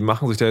 die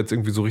machen sich da jetzt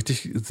irgendwie so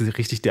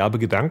richtig derbe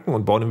Gedanken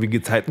und bauen irgendwie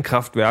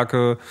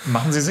Gezeitenkraftwerke.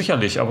 Machen sie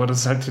sicherlich, aber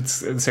das ist halt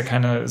jetzt, ist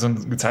ja so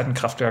ein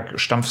Gezeitenkraftwerk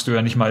stampfst du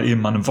ja nicht mal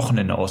eben an einem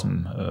Wochenende aus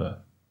dem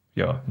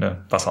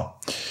Wasser.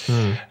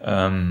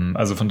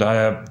 Also von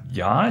daher,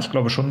 ja, ich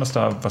glaube schon, dass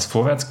da was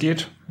vorwärts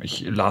geht.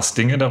 Ich las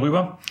Dinge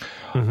darüber,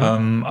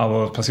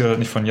 aber es passiert halt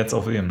nicht von jetzt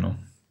auf eben. Ne?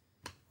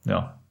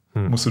 Ja,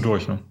 musst du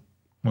durch. Ne?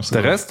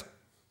 Der Rest?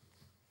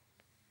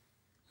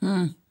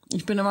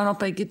 Ich bin immer noch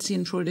bei Gizzi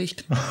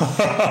entschuldigt.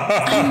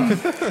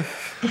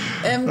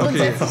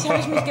 Grundsätzlich habe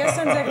ich mich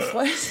gestern sehr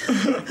gefreut,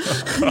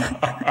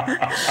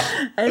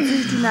 als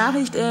ich die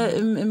Nachricht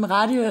im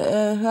Radio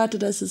hörte,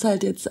 dass es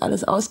halt jetzt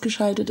alles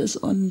ausgeschaltet ist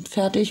und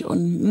fertig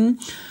und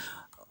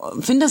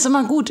finde das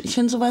immer gut. Ich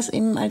finde sowas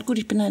eben halt gut.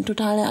 Ich bin halt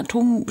totaler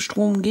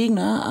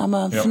Atomstromgegner,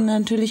 aber finde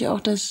natürlich auch,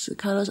 dass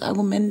Carlos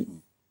Argument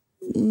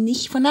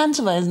nicht von der Hand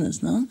zu weisen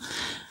ist, ne?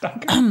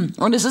 Danke.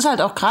 Und es ist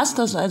halt auch krass,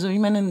 dass, also ich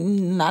meine,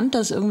 ein Land,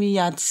 das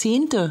irgendwie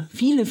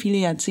viele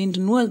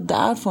Jahrzehnte nur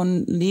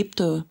davon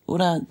lebte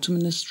oder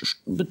zumindest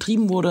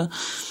betrieben wurde,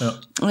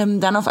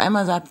 dann auf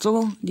einmal sagt,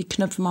 so, die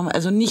Knöpfe machen wir.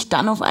 Also nicht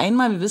dann auf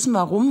einmal, wir wissen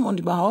warum und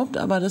überhaupt,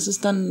 aber das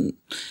ist dann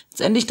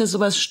letztendlich, dass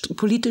sowas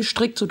politisch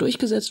strikt so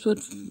durchgesetzt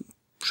wird,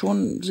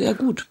 schon sehr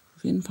gut,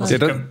 auf jeden Fall.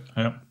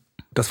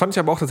 Das fand ich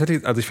aber auch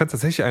tatsächlich, also ich fand es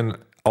tatsächlich ein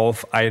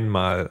auf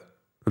einmal.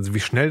 Also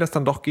wie schnell das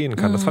dann doch gehen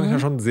kann, das fand ich ja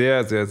schon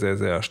sehr, sehr, sehr,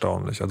 sehr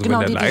erstaunlich. Also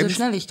genau, wenn diese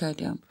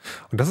Schnelligkeit, ja.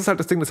 Und das ist halt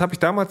das Ding, das habe ich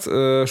damals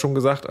schon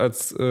gesagt,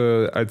 als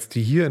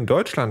die hier in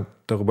Deutschland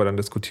darüber dann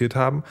diskutiert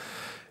haben.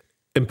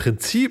 Im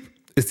Prinzip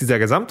ist dieser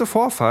gesamte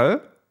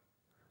Vorfall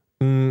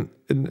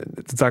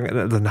sozusagen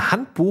ein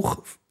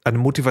Handbuch, ein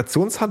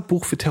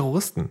Motivationshandbuch für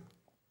Terroristen,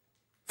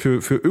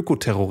 für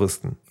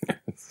Ökoterroristen.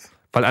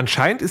 Weil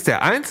anscheinend ist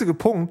der einzige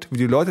Punkt, wie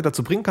die Leute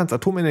dazu bringen kannst,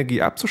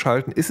 Atomenergie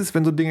abzuschalten, ist es,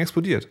 wenn so ein Ding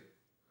explodiert.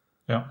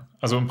 Ja,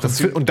 also im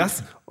Prinzip. Und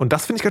das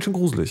finde ich ganz schön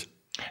gruselig.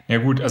 Ja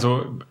gut,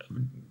 also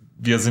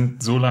wir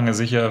sind so lange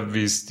sicher,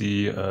 wie es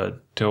die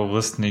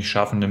Terroristen nicht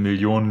schaffen, 1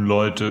 Million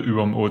Leute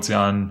über dem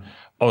Ozean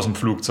aus dem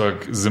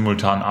Flugzeug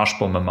simultan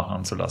Arschbombe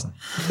machen zu lassen.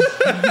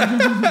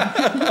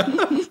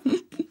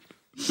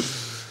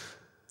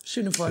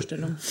 Schöne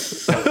Vorstellung.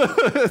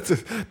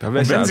 Und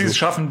wenn sie es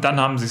schaffen,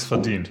 dann haben sie es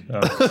verdient. Ja.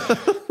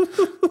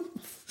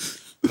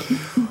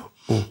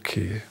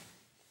 Okay.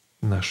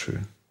 Na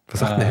schön. Was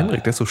sagt denn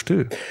Henrik? Der ist so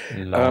still.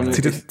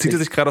 Zieht er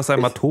sich gerade aus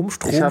seinem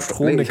Atomstrom den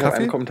Kaffee? Ich habe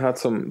einen Kommentar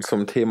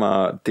zum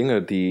Thema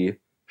Dinge, die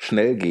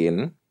schnell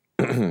gehen.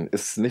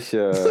 Ist nicht...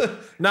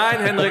 Nein,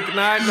 Henrik,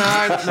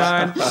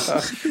 nein.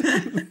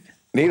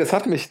 Nee, das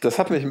hat mich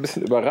ein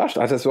bisschen überrascht.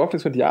 Hat das überhaupt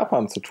nichts mit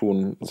Japan zu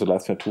tun, so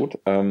leid es mir tut.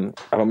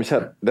 Aber mich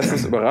hat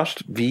letztens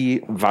überrascht,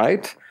 wie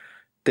weit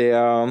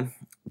das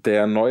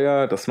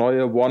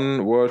neue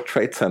One World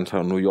Trade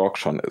Center New York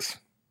schon ist.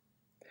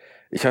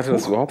 Ich hatte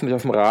das überhaupt nicht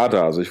auf dem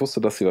Radar. Also ich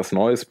wusste, dass sie was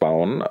Neues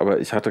bauen, aber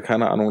ich hatte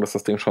keine Ahnung, dass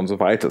das Ding schon so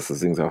weit ist. Das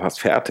Ding ist ja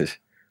fast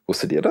fertig.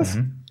 Wusstet ihr das?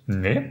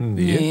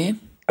 Nee.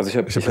 Also ich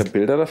hab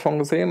Bilder davon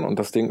gesehen und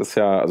das Ding ist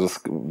ja, also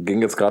es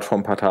ging jetzt gerade vor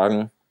ein paar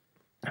Tagen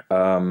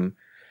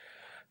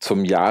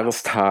zum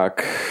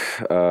Jahrestag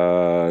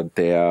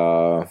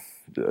der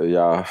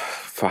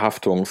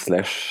Verhaftung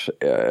 /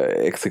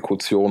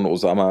 Exekution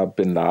Osama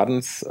Bin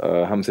Ladens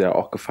haben sie ja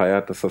auch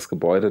gefeiert, dass das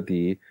Gebäude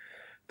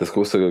das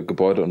größte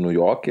Gebäude in New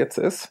York jetzt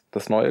ist,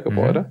 das neue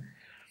Gebäude.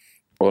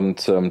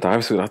 Und da habe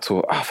ich so gedacht,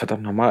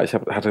 verdammt nochmal, ich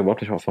hatte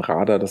überhaupt nicht auf dem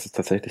Radar, dass es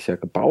tatsächlich ja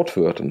gebaut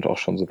wird und auch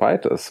schon so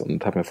weit ist.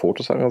 Und habe mir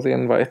Fotos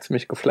angesehen, war echt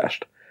ziemlich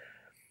geflasht.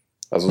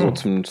 Also so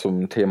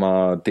zum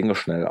Thema Dinge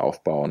schnell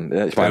aufbauen.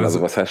 Ja, ich meine,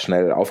 also was heißt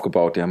schnell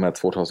aufgebaut? Die haben ja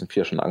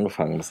 2004 schon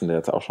angefangen, das sind ja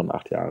jetzt auch schon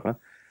 8 Jahre.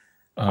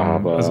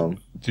 Aber also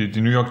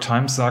die New York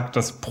Times sagt,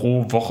 dass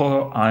pro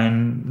Woche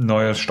ein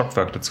neues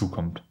Stockwerk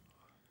dazukommt.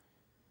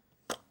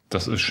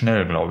 Das ist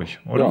schnell, glaube ich,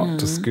 oder? Ja,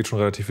 das geht schon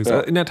relativ fix.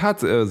 Ja. In der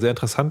Tat sehr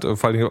interessant,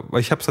 vor allem,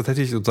 weil ich habe es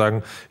tatsächlich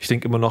sozusagen, ich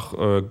denke immer noch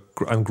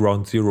an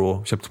Ground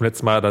Zero. Ich habe zum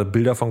letzten Mal da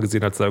Bilder von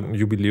gesehen, als da ein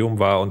Jubiläum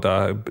war und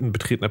da ein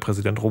betretener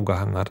Präsident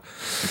rumgehangen hat.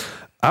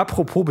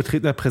 Apropos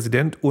betretener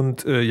Präsident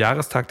und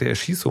Jahrestag der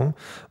Erschießung,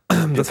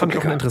 das fand ich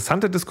auch eine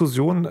interessante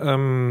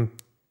Diskussion.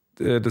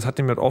 Das hat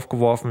jemand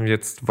aufgeworfen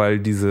jetzt, weil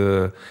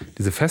diese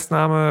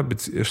Festnahme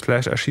 /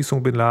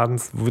 Erschießung Bin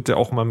Ladens wird ja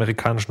auch im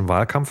amerikanischen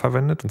Wahlkampf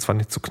verwendet und zwar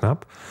nicht zu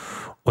knapp.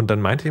 Und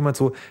dann meinte jemand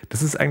so,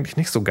 das ist eigentlich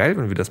nicht so geil,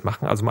 wenn wir das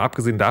machen. Also mal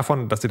abgesehen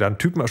davon, dass ihr da einen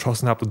Typen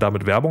erschossen habt und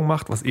damit Werbung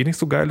macht, was eh nicht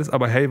so geil ist,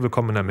 aber hey,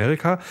 willkommen in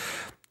Amerika.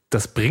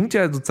 Das bringt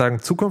ja sozusagen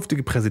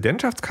zukünftige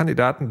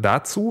Präsidentschaftskandidaten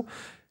dazu,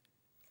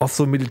 auf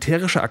so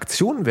militärische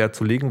Aktionen Wert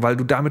zu legen, weil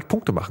du damit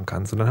Punkte machen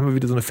kannst. Und dann haben wir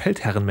wieder so eine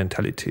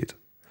Feldherrenmentalität.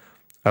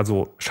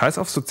 Also scheiß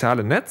aufs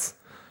soziale Netz,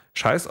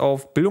 scheiß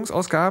auf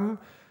Bildungsausgaben.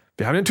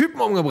 Wir haben den Typen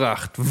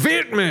umgebracht.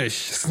 Wählt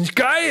mich! Das ist nicht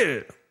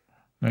geil!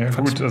 Naja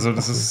gut, also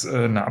das ist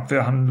eine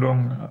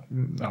Abwehrhandlung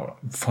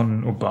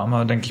von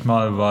Obama, denke ich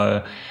mal,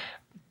 weil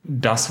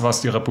das,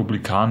 was die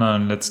Republikaner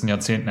in den letzten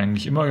Jahrzehnten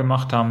eigentlich immer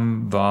gemacht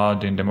haben, war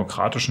den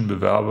demokratischen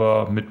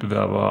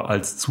Mitbewerber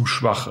als zu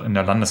schwach in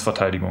der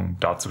Landesverteidigung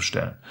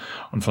darzustellen.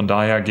 Und von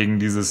daher gegen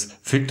dieses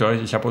Fickt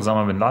euch, ich habe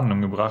Osama Bin Laden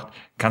umgebracht,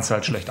 kannst du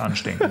halt schlecht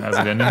anstinken.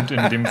 Also der nimmt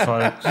in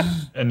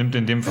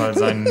dem Fall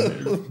seinen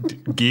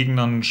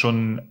Gegnern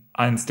schon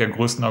eins der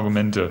größten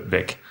Argumente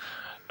weg.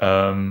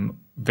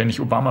 Wenn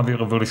ich Obama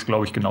wäre, würde ich es,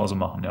 glaube ich, genauso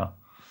machen, ja.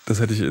 Das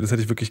hätte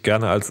ich wirklich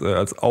gerne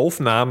als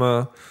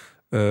Aufnahme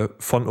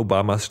von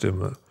Obamas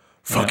Stimme.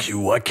 Fuck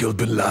you, I killed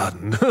Bin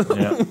Laden.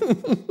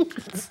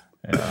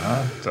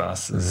 Ja,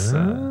 das ist...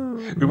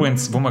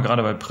 Übrigens, wo wir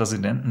gerade bei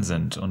Präsidenten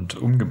sind und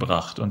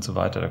umgebracht und so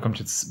weiter, da kommt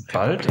jetzt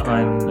bald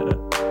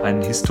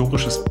ein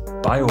historisches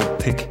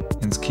Biopic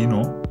ins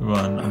Kino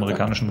über einen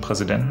amerikanischen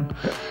Präsidenten,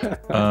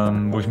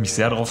 wo ich mich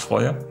sehr darauf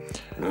freue.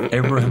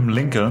 Abraham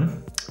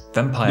Lincoln,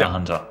 Vampire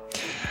Hunter.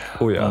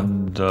 Oh ja.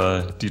 Und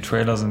die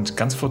Trailer sind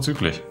ganz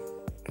vorzüglich.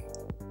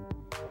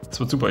 Das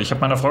wird super. Ich habe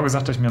meiner Frau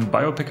gesagt, dass ich mir ein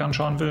Biopic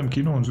anschauen will im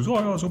Kino und sie so,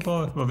 ja,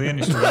 super, über wen?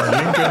 Ich so,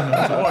 Lincoln.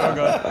 Und so, ja,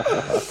 geil.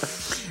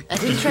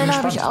 Den Trailer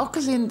habe ich auch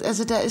gesehen.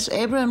 Also da ist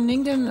Abraham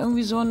Lincoln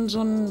irgendwie so ein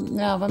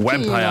Vampir.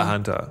 Vampire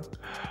Hunter.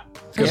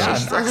 Ja,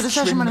 also das ist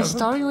ja schon mal eine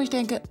Story, wo ich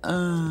denke,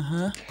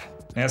 aha.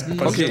 Ja,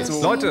 okay,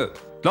 so. Leute,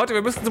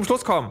 wir müssen zum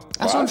Schluss kommen.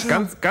 Ach so,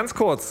 ganz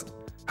kurz.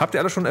 Habt ihr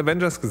alle schon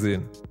Avengers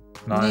gesehen?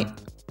 Nein. Nee.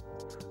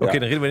 Okay,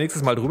 dann reden wir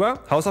nächstes Mal drüber.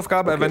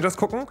 Hausaufgabe, okay. Avengers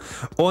gucken.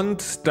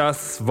 Und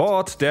das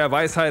Wort der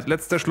Weisheit,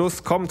 letzter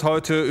Schluss, kommt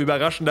heute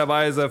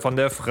überraschenderweise von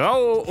der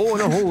Frau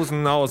ohne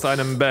Hosen aus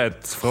einem Bett.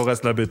 Frau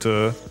Ressler,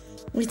 bitte.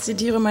 Ich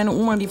zitiere meine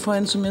Oma, die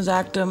vorhin zu mir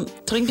sagte,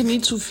 trinke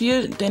nie zu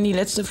viel, denn die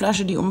letzte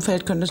Flasche, die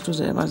umfällt, könntest du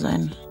selber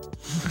sein.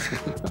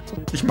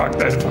 Ich mag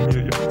deine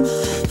Familie.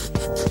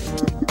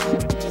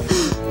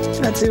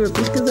 Hat sie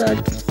wirklich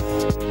gesagt.